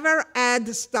should never add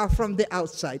stuff from the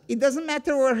outside. It doesn't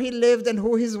matter where he lived and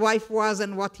who his wife was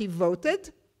and what he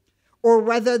voted, or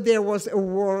whether there was a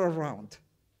war around.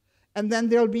 And then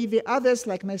there'll be the others,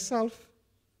 like myself,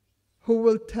 who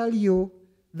will tell you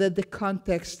that the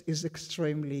context is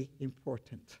extremely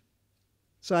important.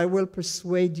 So I will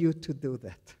persuade you to do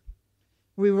that.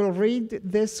 We will read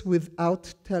this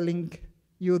without telling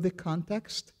you the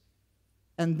context,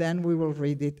 and then we will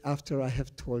read it after I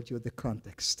have told you the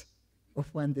context of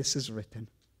when this is written.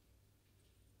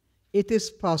 It is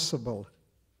possible,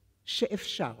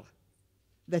 she'efshar,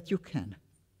 that you can.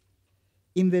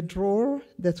 In the drawer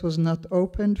that was not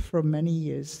opened for many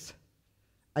years,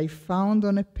 I found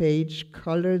on a page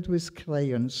colored with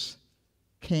crayons,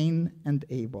 Cain and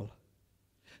Abel.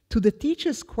 To the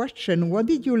teacher's question, what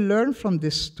did you learn from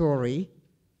this story?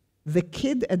 The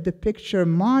kid at the picture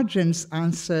margins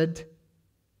answered,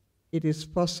 it is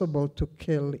possible to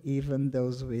kill even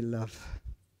those we love.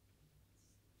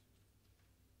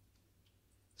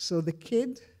 So the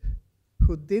kid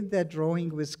who did that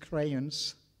drawing with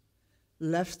crayons,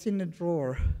 left in a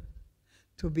drawer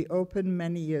to be opened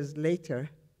many years later,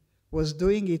 was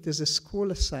doing it as a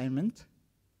school assignment,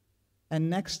 and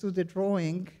next to the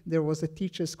drawing, there was a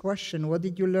teacher's question, what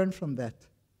did you learn from that?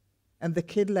 And the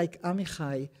kid, like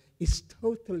Amichai, is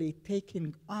totally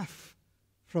taken off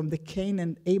from the Cain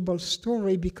and Abel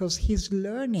story because his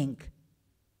learning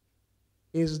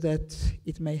is that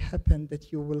it may happen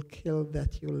that you will kill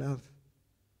that you love.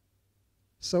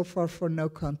 So far for no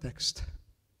context.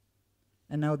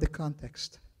 And now the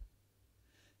context.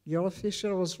 Yoel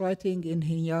Fisher was writing in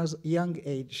his young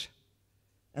age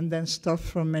and then stopped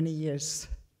for many years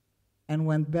and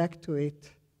went back to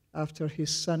it after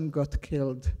his son got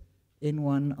killed in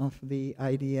one of the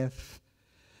IDF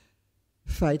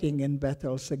fighting in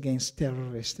battles against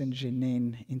terrorists in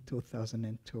Jenin in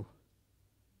 2002.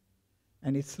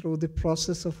 And it's through the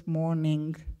process of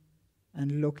mourning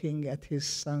and looking at his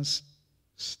son's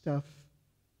stuff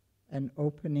and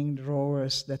opening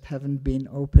drawers that haven't been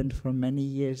opened for many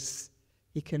years,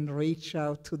 he can reach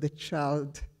out to the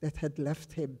child that had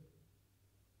left him.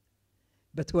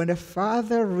 But when a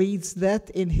father reads that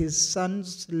in his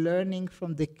son's learning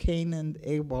from the Cain and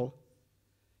Abel,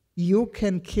 you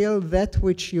can kill that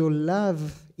which you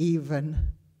love even.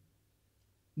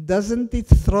 Doesn't it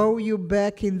throw you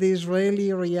back in the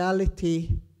Israeli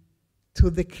reality to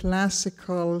the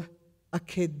classical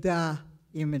Akedah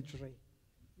imagery?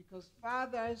 Because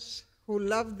fathers who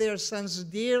love their sons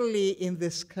dearly in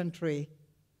this country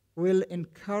will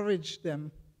encourage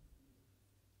them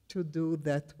to do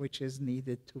that which is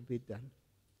needed to be done.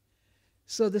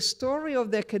 So the story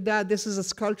of the Akedah, this is a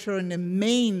sculpture in the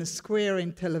main square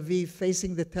in Tel Aviv,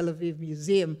 facing the Tel Aviv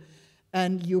Museum,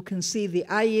 and you can see the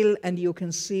Ayil, and you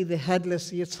can see the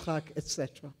headless Yitzchak,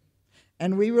 etc.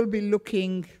 And we will be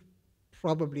looking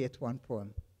probably at one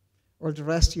poem, or the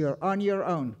rest you're on your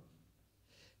own.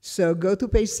 So go to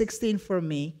page 16 for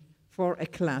me for a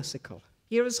classical.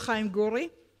 Here is Chaim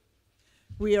Guri.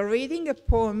 We are reading a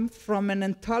poem from an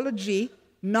anthology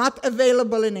not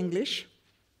available in English,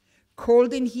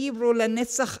 called in Hebrew,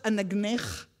 Lanetzach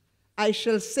Anagnech, I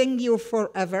Shall Sing You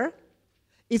Forever.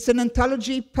 It's an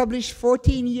anthology published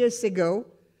 14 years ago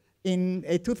in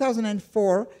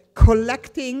 2004,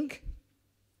 collecting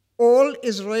all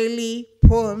Israeli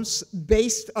poems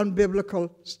based on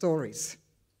biblical stories.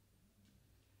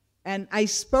 And I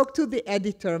spoke to the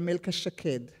editor, Milka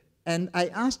Shaked, and I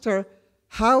asked her,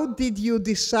 how did you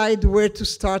decide where to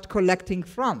start collecting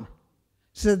from?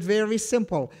 She said, very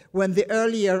simple, when the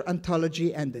earlier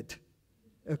anthology ended,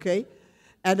 okay?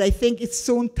 And I think it's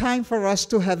soon time for us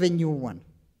to have a new one.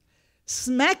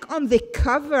 Smack on the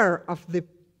cover of the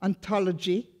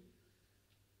anthology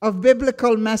of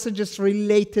biblical messages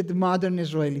related modern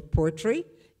Israeli poetry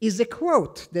is a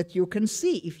quote that you can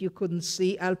see. If you couldn't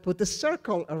see, I'll put a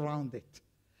circle around it.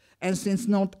 And since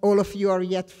not all of you are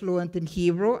yet fluent in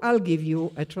Hebrew, I'll give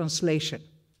you a translation.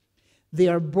 They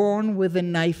are born with a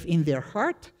knife in their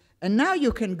heart, and now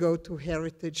you can go to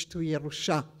Heritage to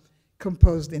Yerusha,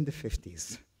 composed in the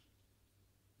 50s.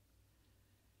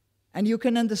 And you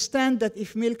can understand that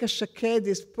if Milka Shaked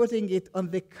is putting it on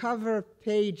the cover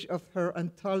page of her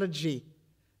anthology,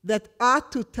 that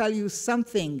ought to tell you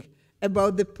something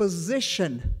about the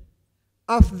position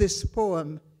of this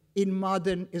poem in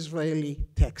modern Israeli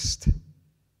text.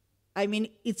 I mean,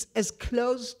 it's as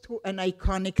close to an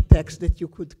iconic text that you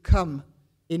could come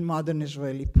in modern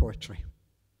Israeli poetry.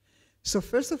 So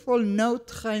first of all,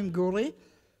 note Chaim Guri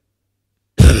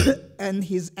and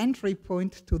his entry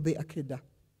point to the Akedah.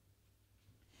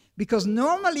 Because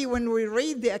normally when we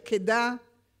read the Akedah,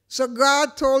 So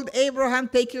God told Abraham,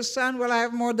 take your son. Well, I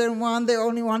have more than one, the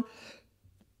only one.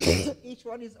 Each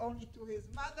one is only to his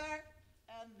mother.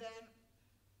 And then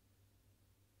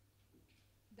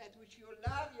that which you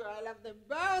love, I love them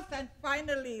both. And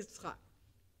finally, Yitzchak.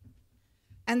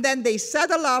 And then they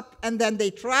settle up, and then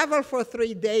they travel for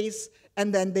 3 days,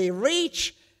 and then they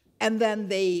reach, and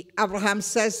then Abraham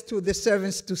says to the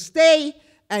servants to stay,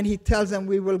 and he tells them,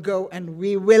 we will go and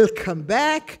we will come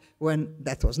back, when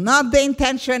that was not the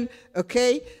intention,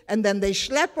 okay? And then they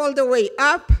schlep all the way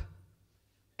up,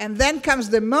 and then comes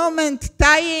the moment,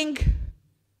 tying,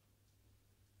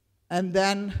 and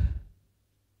then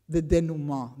the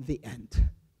denouement, the end.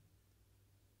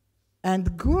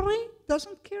 And Guri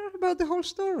doesn't care about the whole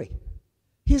story.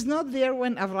 He's not there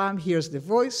when Abraham hears the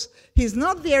voice. He's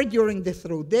not there during the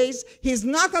 3 days. He's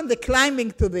not on the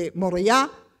climbing to the Moriah.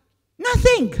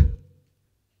 Nothing.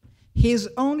 He's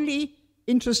only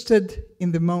interested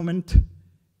in the moment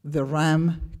the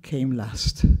ram came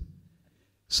last.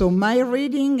 So my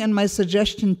reading and my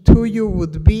suggestion to you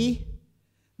would be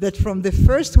that from the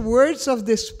first words of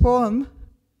this poem,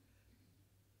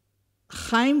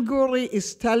 Chaim Guri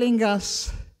is telling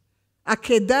us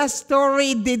Akedah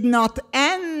story did not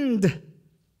end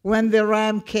when the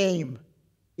ram came.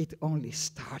 It only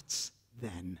starts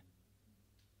then,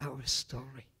 our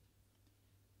story.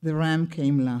 The ram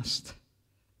came last,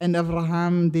 and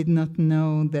Abraham did not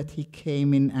know that he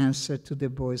came in answer to the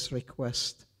boy's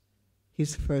request,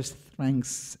 his first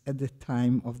thanks at the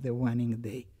time of the wedding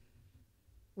day.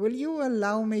 Will you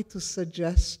allow me to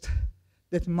suggest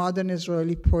that modern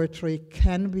Israeli poetry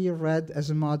can be read as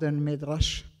a modern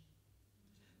midrash?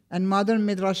 And modern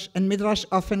midrash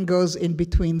often goes in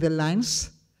between the lines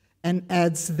and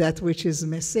adds that which is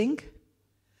missing.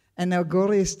 And now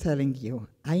Guri is telling you,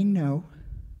 I know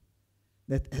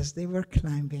that as they were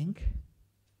climbing,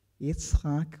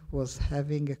 Yitzchak was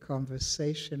having a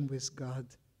conversation with God.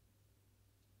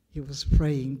 He was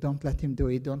praying, don't let him do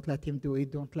it, don't let him do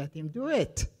it, don't let him do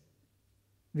it.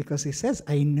 Because he says,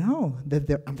 I know that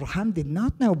Abraham did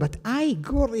not know, but I,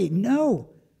 Guri, know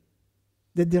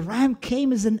that the ram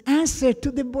came as an answer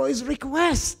to the boy's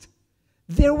request.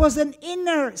 There was an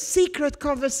inner secret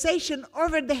conversation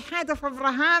over the head of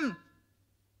Abraham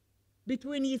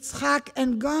between Yitzchak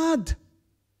and God.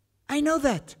 I know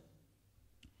that.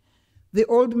 The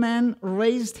old man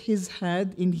raised his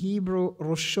head, in Hebrew,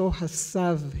 Rosho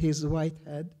Hasav, his white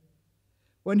head,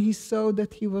 when he saw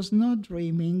that he was not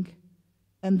dreaming,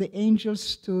 and the angel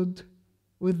stood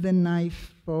with the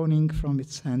knife falling from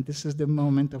its hand. This is the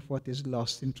moment of what is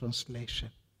lost in translation.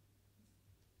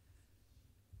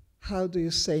 How do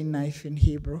you say knife in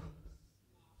Hebrew?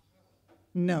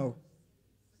 No.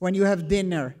 When you have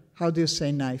dinner, how do you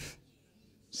say knife?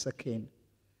 Sakin.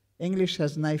 English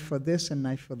has knife for this and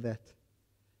knife for that.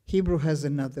 Hebrew has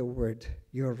another word.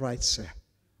 You're right, sir.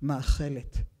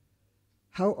 Ma'achelet.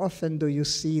 How often do you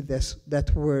see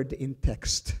that word in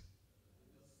text?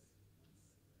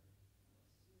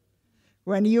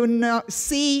 When you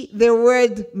see the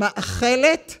word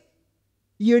ma'achelet,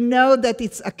 you know that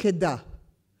it's akedah.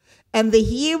 And the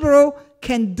Hebrew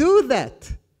can do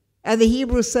that. And the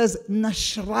Hebrew says,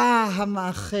 Nashra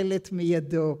ha'ma'achelet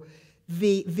miyado.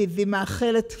 The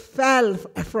ma'achelet fell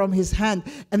from his hand.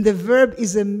 And the verb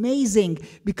is amazing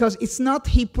because it's not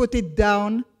he put it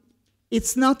down.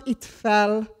 It's not it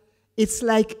fell. It's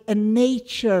like a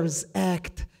nature's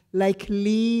act, like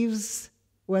leaves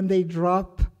when they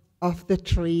drop off the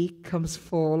tree comes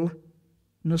fall,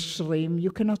 noshrim.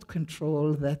 You cannot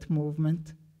control that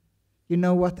movement. You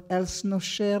know what else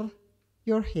nosher?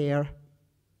 Your hair.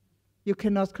 You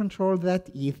cannot control that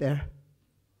either.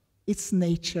 It's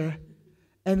nature.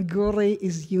 And Guri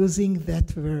is using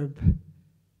that verb.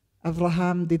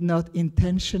 Abraham did not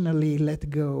intentionally let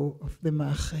go of the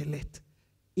ma'achelet.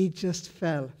 It just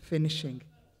fell, finishing.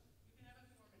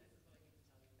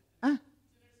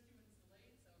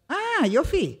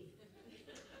 Yofi.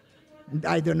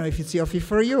 I don't know if it's Yofi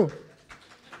for you.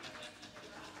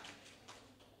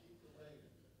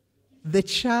 The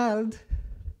child,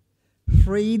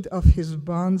 freed of his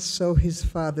bonds, saw his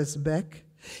father's back.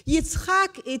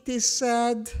 Yitzchak, it is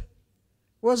said,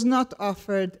 was not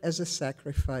offered as a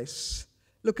sacrifice.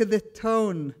 Look at the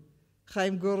tone.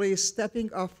 Chaim Guri is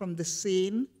stepping off from the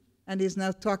scene and is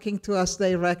now talking to us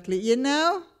directly. You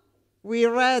know, we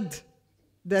read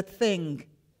that thing,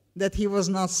 that he was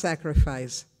not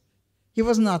sacrificed. He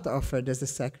was not offered as a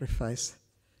sacrifice.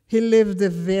 He lived a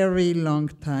very long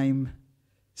time,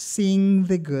 seeing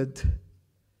the good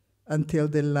until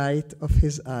the light of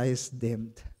his eyes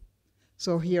dimmed.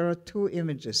 So here are two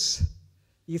images.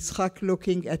 Yitzchak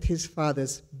looking at his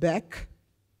father's back,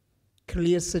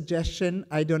 clear suggestion.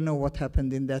 I don't know what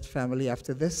happened in that family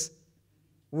after this,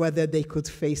 whether they could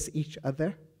face each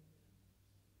other.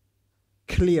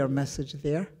 Clear message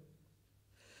there.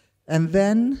 And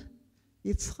then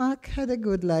Yitzhak had a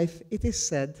good life, it is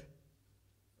said.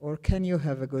 Or can you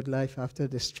have a good life after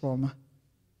this trauma?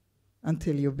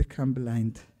 Until you become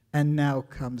blind. And now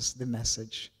comes the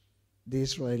message, the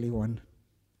Israeli one.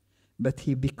 But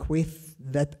he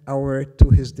bequeathed that hour to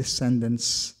his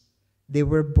descendants. They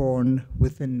were born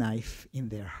with a knife in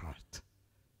their heart.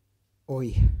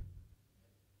 Oy.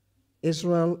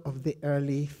 Israel of the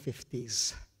early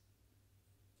 50s.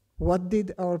 What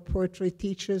did our poetry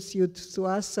teachers use to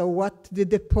us? So what did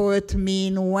the poet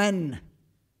mean when?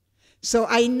 So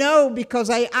I know because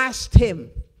I asked him.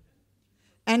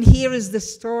 And here is the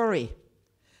story.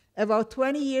 About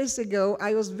 20 years ago,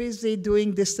 I was busy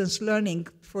doing distance learning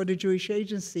for the Jewish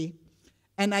Agency.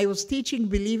 And I was teaching,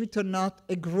 believe it or not,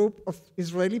 a group of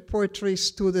Israeli poetry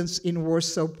students in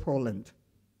Warsaw, Poland,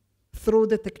 through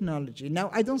the technology.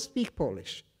 Now, I don't speak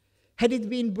Polish. Had it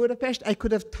been Budapest, I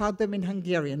could have taught them in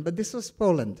Hungarian, but this was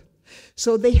Poland.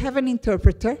 So they have an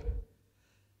interpreter,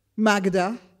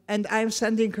 Magda, and I'm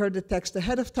sending her the text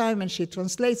ahead of time, and she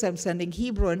translates. I'm sending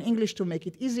Hebrew and English to make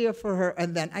it easier for her,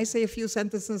 and then I say a few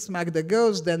sentences, Magda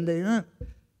goes, then they,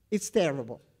 it's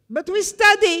terrible. But we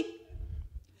study.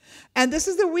 And this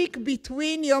is the week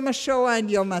between Yom HaShoah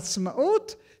and Yom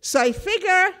HaTzmaut, so I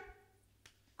figure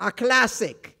a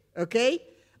classic, okay?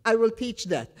 I will teach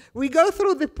that. We go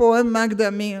through the poem,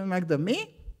 Magda Mi, Magda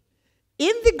Mi.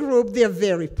 In the group, they're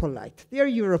very polite. They're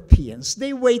Europeans.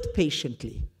 They wait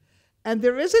patiently. And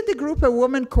there is in the group a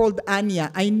woman called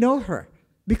Anya. I know her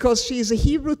because she is a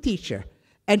Hebrew teacher.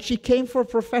 And she came for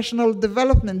professional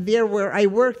development there where I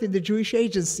worked in the Jewish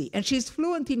Agency. And she's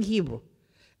fluent in Hebrew.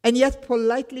 And yet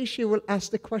politely she will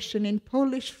ask the question in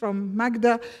Polish from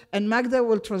Magda. And Magda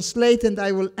will translate and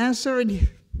I will answer. And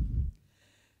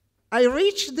I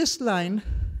reach this line,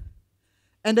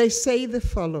 and I say the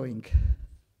following,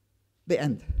 the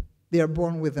end. They are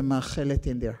born with a machelet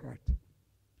in their heart.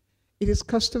 It is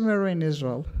customary in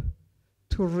Israel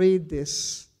to read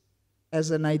this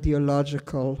as an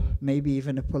ideological, maybe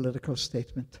even a political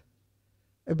statement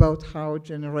about how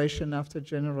generation after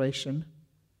generation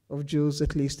of Jews,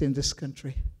 at least in this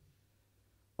country,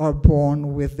 are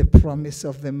born with the promise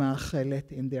of the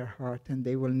machelet in their heart, and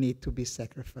they will need to be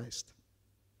sacrificed.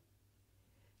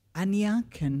 Anya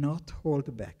cannot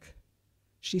hold back.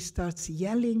 She starts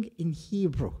yelling in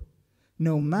Hebrew.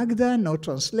 No Magda, no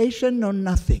translation, no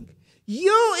nothing.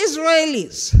 You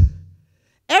Israelis,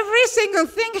 every single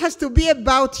thing has to be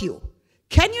about you.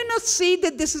 Can you not see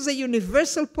that this is a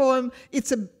universal poem?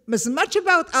 It's as much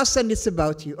about us and it's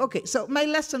about you. Okay, so my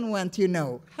lesson went,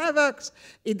 havocs,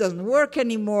 it doesn't work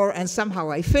anymore, and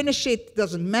somehow I finish it,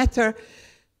 doesn't matter.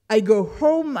 I go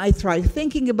home, I try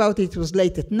thinking about it, it was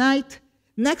late at night.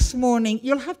 Next morning,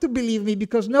 you'll have to believe me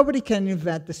because nobody can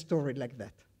invent the story like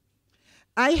that.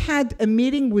 I had a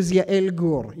meeting with Yael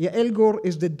Gur. Yael Gur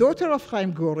is the daughter of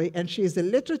Chaim Guri, and she is a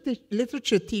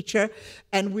literature teacher,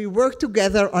 and we work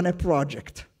together on a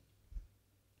project.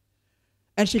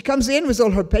 And she comes in with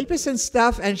all her papers and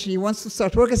stuff, and she wants to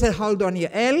start work. I said, hold on,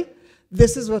 Yael,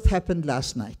 this is what happened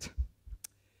last night.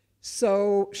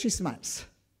 So she smiles.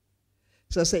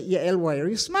 So I say, Yael, why are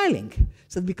you smiling? I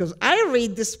said, because I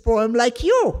read this poem like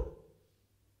you,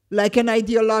 like an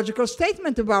ideological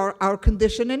statement about our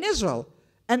condition in Israel.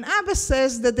 And Abba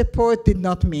says that the poet did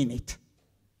not mean it.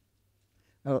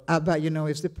 Well, Abba,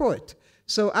 is the poet.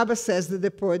 So Abba says that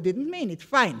the poet didn't mean it.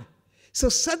 Fine. So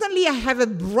suddenly I have a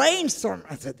brainstorm.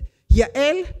 I said,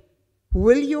 Yael,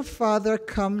 will your father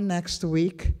come next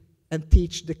week and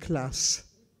teach the class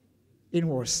in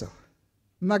Warsaw?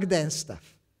 Magda and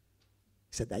stuff.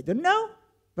 He said, I don't know.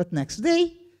 But next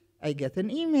day, I get an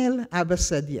email. Abba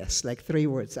said yes, like 3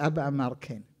 words. Abba Amar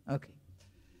Ken. Okay.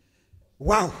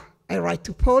 Wow. I write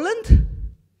to Poland.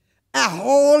 A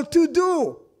whole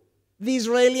to-do. The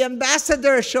Israeli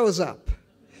ambassador shows up.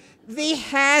 The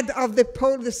head of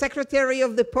the secretary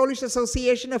of the Polish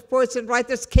Association of Poets and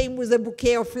Writers came with a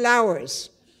bouquet of flowers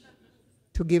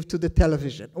to give to the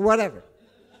television, whatever.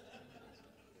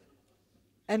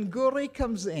 And Guri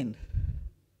comes in.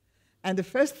 And the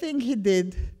first thing he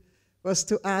did was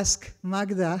to ask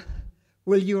Magda,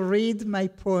 will you read my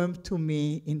poem to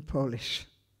me in Polish?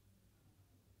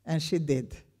 And she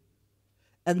did.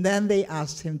 And then they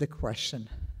asked him the question.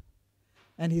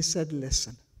 And he said,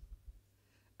 listen,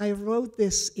 I wrote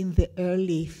this in the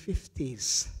early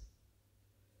 50s.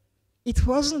 It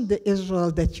wasn't the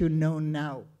Israel that you know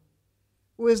now.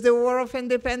 with the War of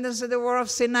Independence and the War of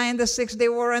Sinai and the Six-Day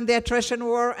War and the Attrition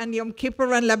War and Yom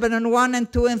Kippur and Lebanon 1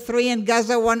 and 2 and 3 and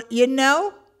Gaza 1, you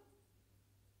know,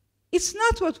 it's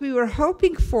not what we were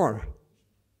hoping for.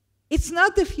 It's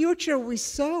not the future we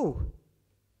saw.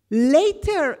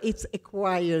 Later, it's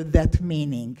acquired that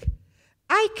meaning.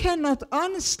 I cannot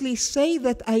honestly say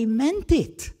that I meant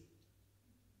it.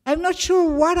 I'm not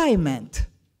sure what I meant.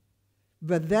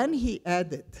 But then he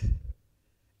added,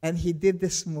 and he did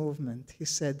this movement. He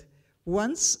said,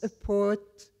 once a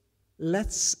poet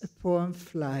lets a poem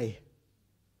fly,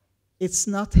 it's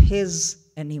not his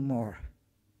anymore.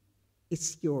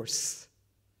 It's yours.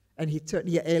 And he turned,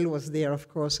 Yael was there, of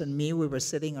course, and me. We were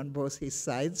sitting on both his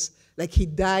sides. Like he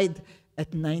died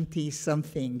at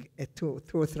 90-something 2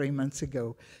 or 3 months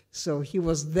ago. So he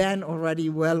was then already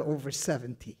well over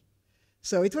 70.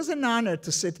 So it was an honor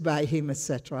to sit by him,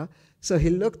 etc. So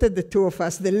he looked at the two of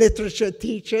us, the literature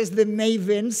teachers, the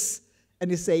mavens,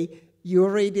 and he said, you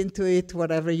read into it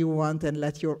whatever you want and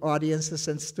let your audiences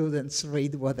and students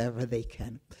read whatever they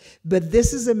can. But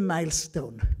this is a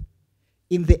milestone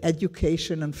in the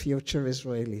education on future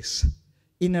Israelis,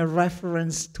 in a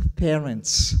reference to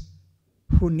parents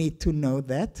who need to know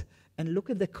that. And look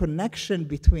at the connection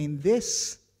between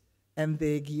this and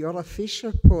the Giora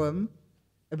Fisher poem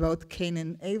about Cain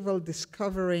and Abel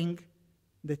discovering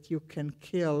that you can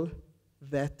kill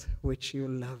that which you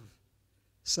love.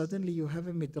 Suddenly you have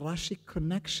a midrashic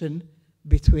connection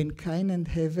between Cain and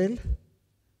Abel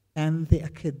and the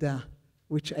Akedah,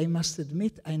 which I must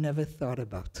admit I never thought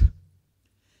about.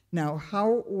 Now,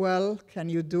 how well can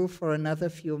you do for another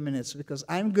few minutes? Because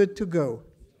I'm good to go.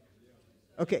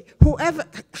 Okay, whoever,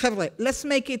 let's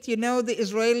make it, you know, the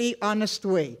Israeli honest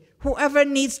way. Whoever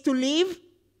needs to leave,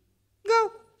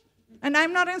 go. And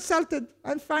I'm not insulted.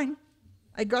 I'm fine.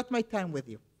 I got my time with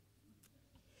you.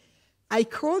 I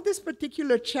call this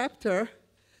particular chapter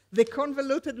the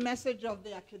convoluted message of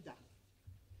the Akedah.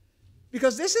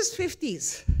 Because this is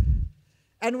 50s.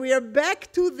 And we are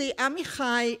back to the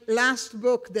Amichai last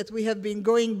book that we have been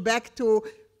going back to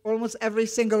almost every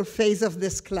single phase of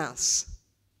this class.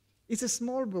 It's a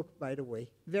small book, by the way,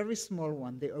 very small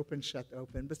one, the Open, Shut,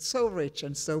 Open, but so rich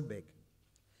and so big.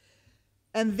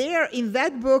 And there, in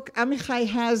that book, Amichai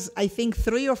has, I think,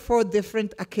 3 or 4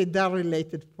 different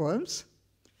Akedah-related poems.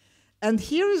 And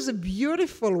here is a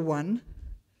beautiful one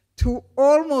to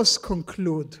almost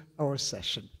conclude our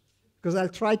session, because I'll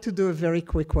try to do a very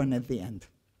quick one at the end.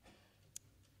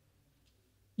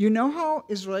 You know how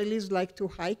Israelis like to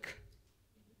hike?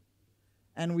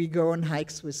 And we go on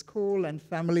hikes with school and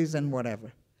families and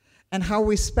whatever. And how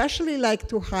we especially like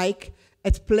to hike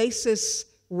at places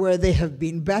where there have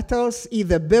been battles,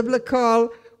 either biblical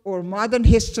or modern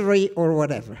history or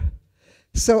whatever.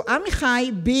 So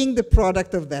Amichai, being the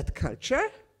product of that culture,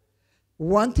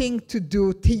 wanting to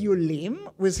do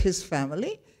tiyulim with his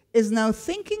family, is now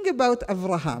thinking about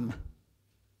Avraham.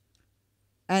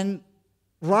 And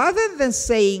rather than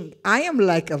saying, I am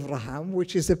like Avraham,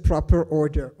 which is a proper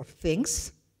order of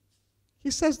things,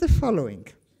 he says the following.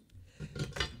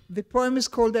 The poem is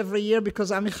called every year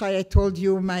because Amichai, I told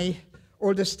you, my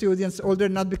older students, older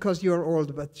not because you're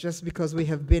old, but just because we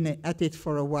have been at it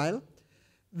for a while,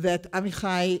 that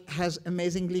Amichai has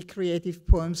amazingly creative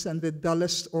poems and the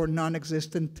dullest or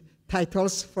non-existent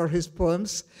titles for his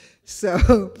poems.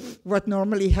 So what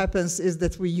normally happens is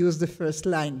that we use the first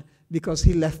line because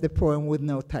he left the poem with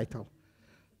no title.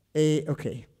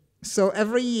 Okay. So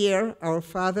every year, our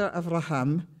father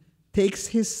Avraham takes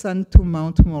his son to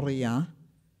Mount Moriah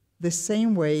the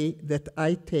same way that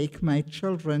I take my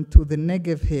children to the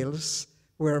Negev hills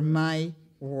where my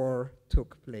war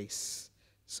took place.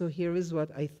 So here is what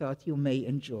I thought you may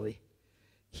enjoy.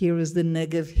 Here is the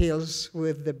Negev hills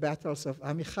with the battles of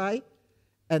Amichai,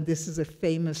 and this is a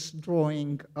famous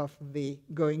drawing of the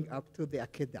going up to the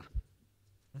Akedah,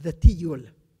 the Tiyul.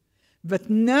 But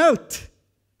note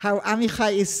how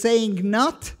Amichai is saying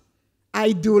not,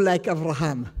 I do like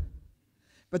Avraham.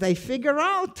 But I figure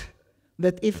out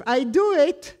that if I do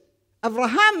it,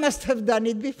 Avraham must have done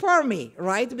it before me,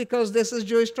 right? Because this is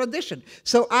Jewish tradition.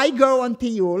 So I go on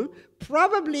Tiyul.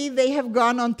 Probably they have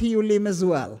gone on Tiyulim as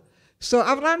well. So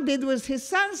Avraham did with his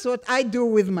sons what I do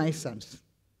with my sons.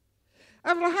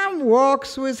 Avraham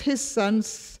walks with his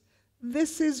sons.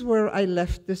 This is where I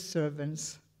left the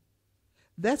servants.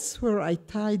 That's where I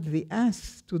tied the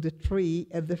ass to the tree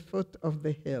at the foot of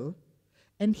the hill.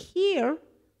 And here,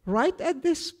 right at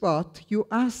this spot, you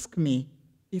ask me,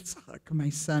 Yitzhak, my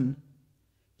son,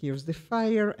 here's the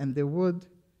fire and the wood,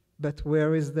 but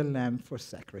where is the lamb for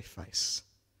sacrifice?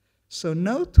 So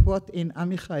note what in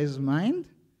Amichai's mind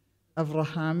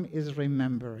Avraham is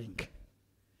remembering.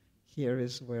 Here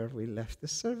is where we left the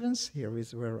servants. Here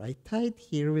is where I tied.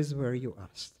 Here is where you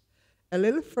asked. A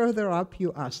little further up,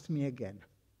 you asked me again.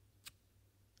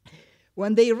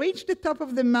 When they reached the top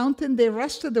of the mountain, they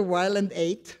rested a while and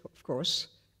ate, of course,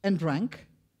 and drank.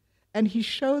 And he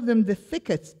showed them the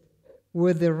thicket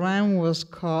where the ram was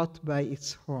caught by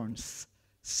its horns.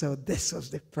 So this was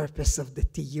the purpose of the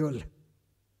tiyul.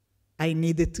 I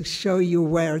needed to show you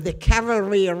where the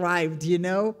cavalry arrived, you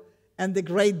know, and the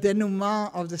great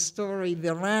denouement of the story,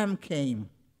 the ram came.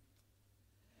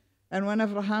 And when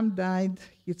Abraham died,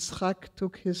 Yitzchak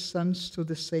took his sons to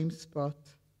the same spot.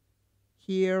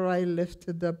 Here I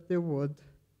lifted up the wood,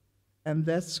 and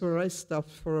that's where I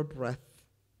stopped for a breath.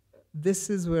 This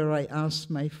is where I asked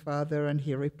my father, and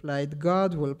he replied,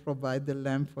 God will provide the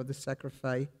lamb for the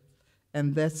sacrifice.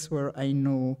 And that's where I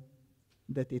knew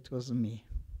that it was me.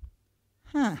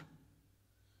 A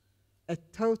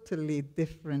totally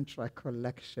different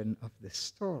recollection of the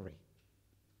story.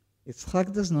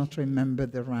 Yitzchak does not remember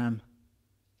the ram.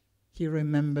 He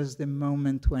remembers the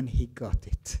moment when he got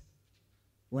it,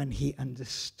 when he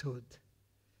understood.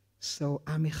 So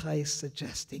Amichai is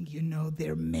suggesting, you know,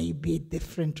 there may be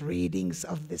different readings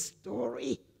of the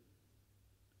story.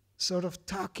 Sort of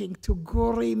talking to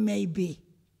Guri, maybe.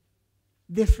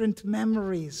 Different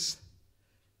memories.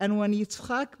 And when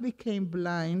Yitzchak became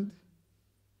blind,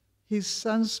 his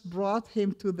sons brought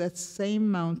him to that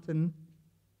same mountain,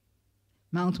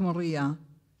 Mount Moriah,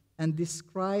 and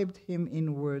described him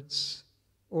in words,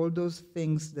 all those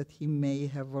things that he may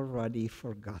have already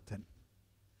forgotten.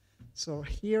 So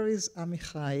here is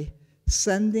Amichai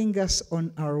sending us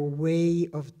on our way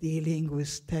of dealing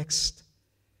with text,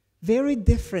 very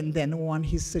different than one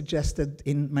he suggested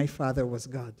in My Father Was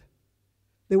God.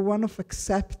 The one of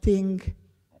accepting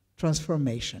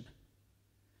transformation.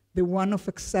 The one of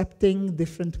accepting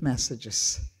different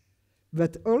messages.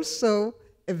 But also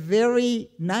a very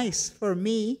nice, for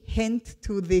me, hint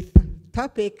to the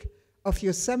topic of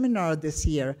your seminar this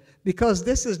year, because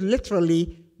this is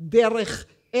literally Derech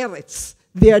Eretz.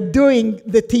 They are doing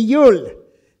the tiyul.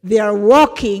 They are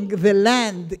walking the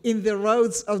land in the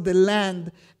roads of the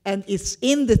land, and it's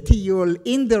in the tiyul,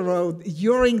 in the road,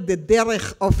 during the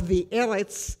derech of the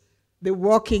Eretz, the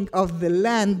walking of the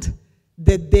land,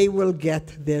 that they will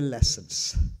get their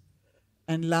lessons.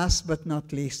 And last but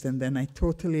not least, and then I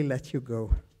totally let you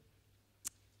go.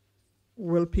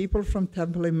 Will people from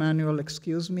Temple Emmanuel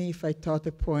excuse me if I taught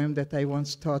a poem that I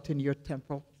once taught in your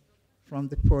temple from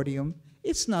the podium?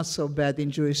 It's not so bad in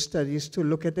Jewish studies to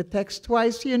look at the text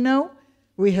twice, you know.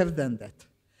 We have done that.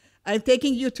 I'm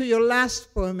taking you to your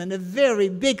last poem, and a very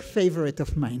big favorite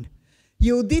of mine.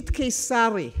 Yehudit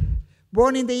Keisari,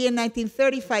 born in the year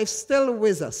 1935, still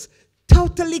with us.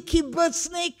 Totally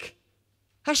kibbutznik.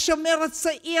 Hashomer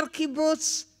Tzair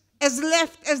kibbutz, as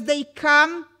left as they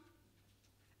come.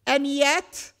 And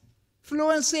yet,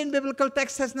 fluency in biblical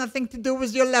text has nothing to do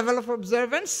with your level of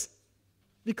observance,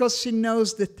 because she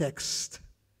knows the text.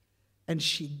 And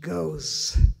she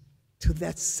goes to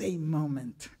that same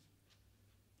moment.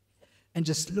 And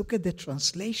just look at the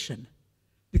translation,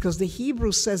 because the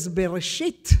Hebrew says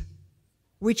Bereshit,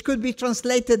 which could be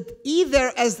translated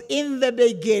either as in the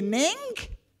beginning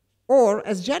or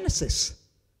as Genesis,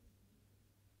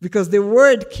 because the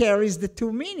word carries the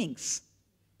two meanings.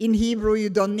 In Hebrew, you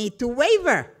don't need to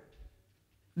waver.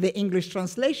 The English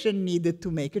translation needed to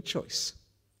make a choice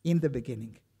in the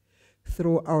beginning.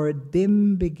 Through our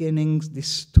dim beginnings, the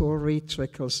story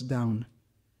trickles down.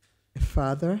 A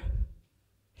father,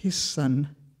 his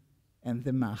son, and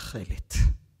the ma'achelet.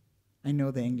 I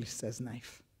know the English says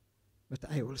knife, but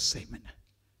I will say,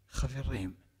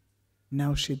 Chaverim.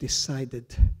 Now she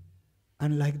decided,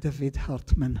 unlike David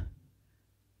Hartman,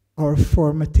 our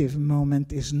formative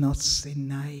moment is not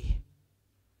Sinai.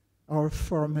 Our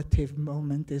formative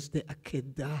moment is the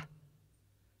Akedah.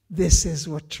 This is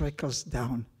what trickles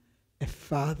down. A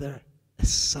father, a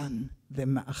son, the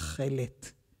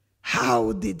Ma'achelet.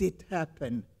 How did it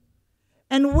happen?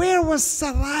 And where was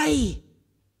Sarai?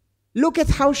 Look at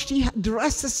how she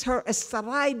dresses her as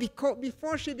Sarai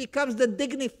before she becomes the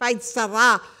dignified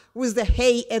Sarah with the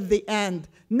hay at the end.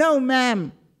 No,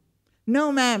 ma'am.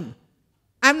 No, ma'am.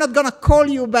 I'm not going to call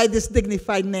you by this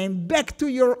dignified name. Back to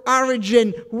your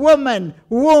origin, woman,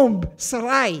 womb,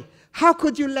 Sarai. How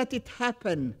could you let it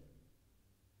happen?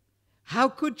 How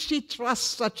could she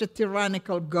trust such a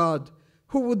tyrannical God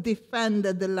who would defend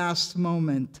at the last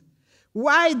moment?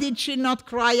 Why did she not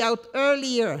cry out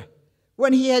earlier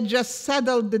when he had just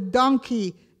saddled the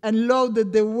donkey and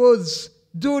loaded the woods?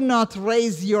 Do not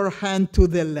raise your hand to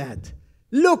the lad.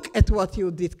 Look at what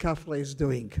Yehudit Kafra is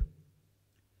doing.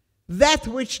 That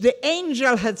which the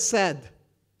angel had said,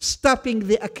 stopping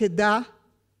the Akedah,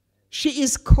 she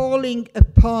is calling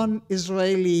upon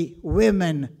Israeli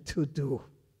women to do.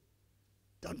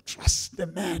 Don't trust the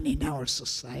man in our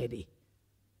society.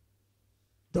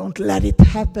 Don't let it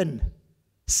happen.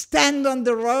 Stand on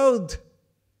the road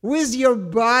with your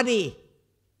body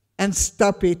and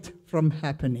stop it from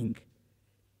happening.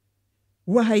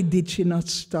 Why did she not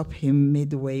stop him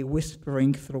midway,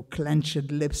 whispering through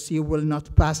clenched lips, "You will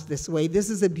not pass this way"? This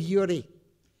is a beauty.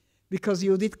 Because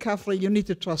Yehudit Kafri, you need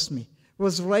to trust me,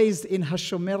 was raised in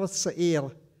Hashomer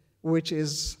Tzair, which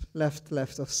is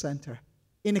left of center,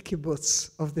 in a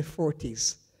kibbutz of the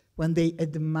 40s, when they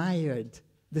admired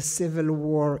the civil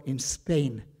war in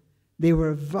Spain. They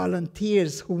were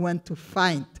volunteers who went to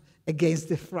fight against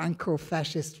the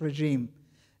Franco-fascist regime.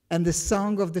 And the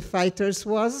song of the fighters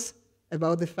was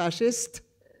about the fascist,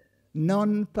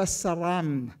 non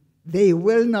passaram, they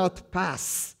will not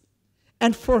pass.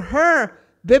 And for her,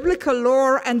 biblical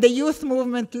lore and the youth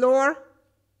movement lore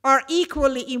are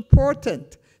equally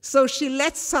important. So she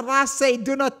lets Sarah say,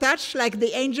 "Do not touch," like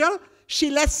the angel. She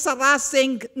lets Sarah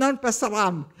sing non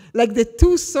passaram, like the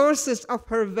two sources of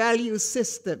her value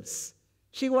systems.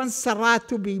 She wants Sarah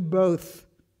to be both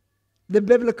the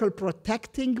biblical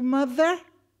protecting mother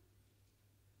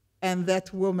and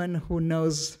that woman who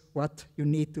knows what you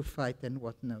need to fight and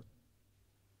what not.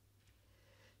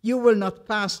 You will not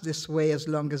pass this way as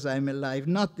long as I'm alive,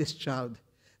 not this child,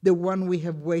 the one we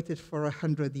have waited for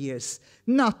 100 years,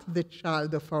 not the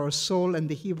child of our soul, and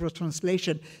the Hebrew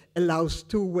translation allows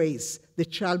two ways, the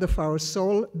child of our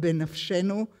soul,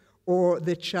 benafshenu, or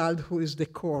the child who is the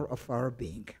core of our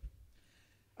being.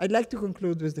 I'd like to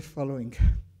conclude with the following.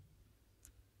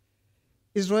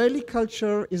 Israeli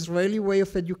culture, Israeli way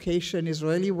of education,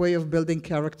 Israeli way of building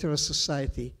character as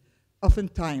society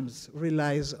oftentimes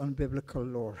relies on biblical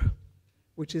lore,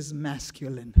 which is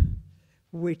masculine,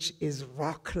 which is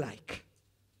rock-like.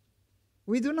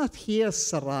 We do not hear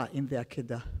Sarah in the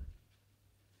Akedah.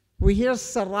 We hear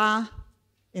Sarah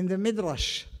in the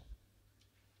Midrash,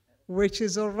 which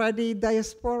is already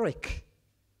diasporic,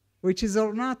 which is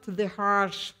not the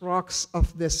harsh rocks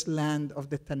of this land of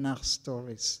the Tanakh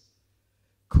stories.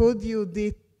 Could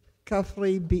Yehudit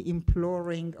Kafri be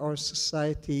imploring our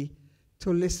society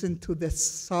to listen to the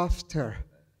softer,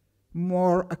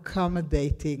 more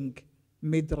accommodating,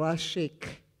 midrashic,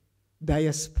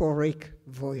 diasporic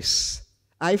voice?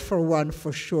 I, for one,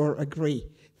 for sure agree.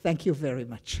 Thank you very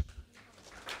much.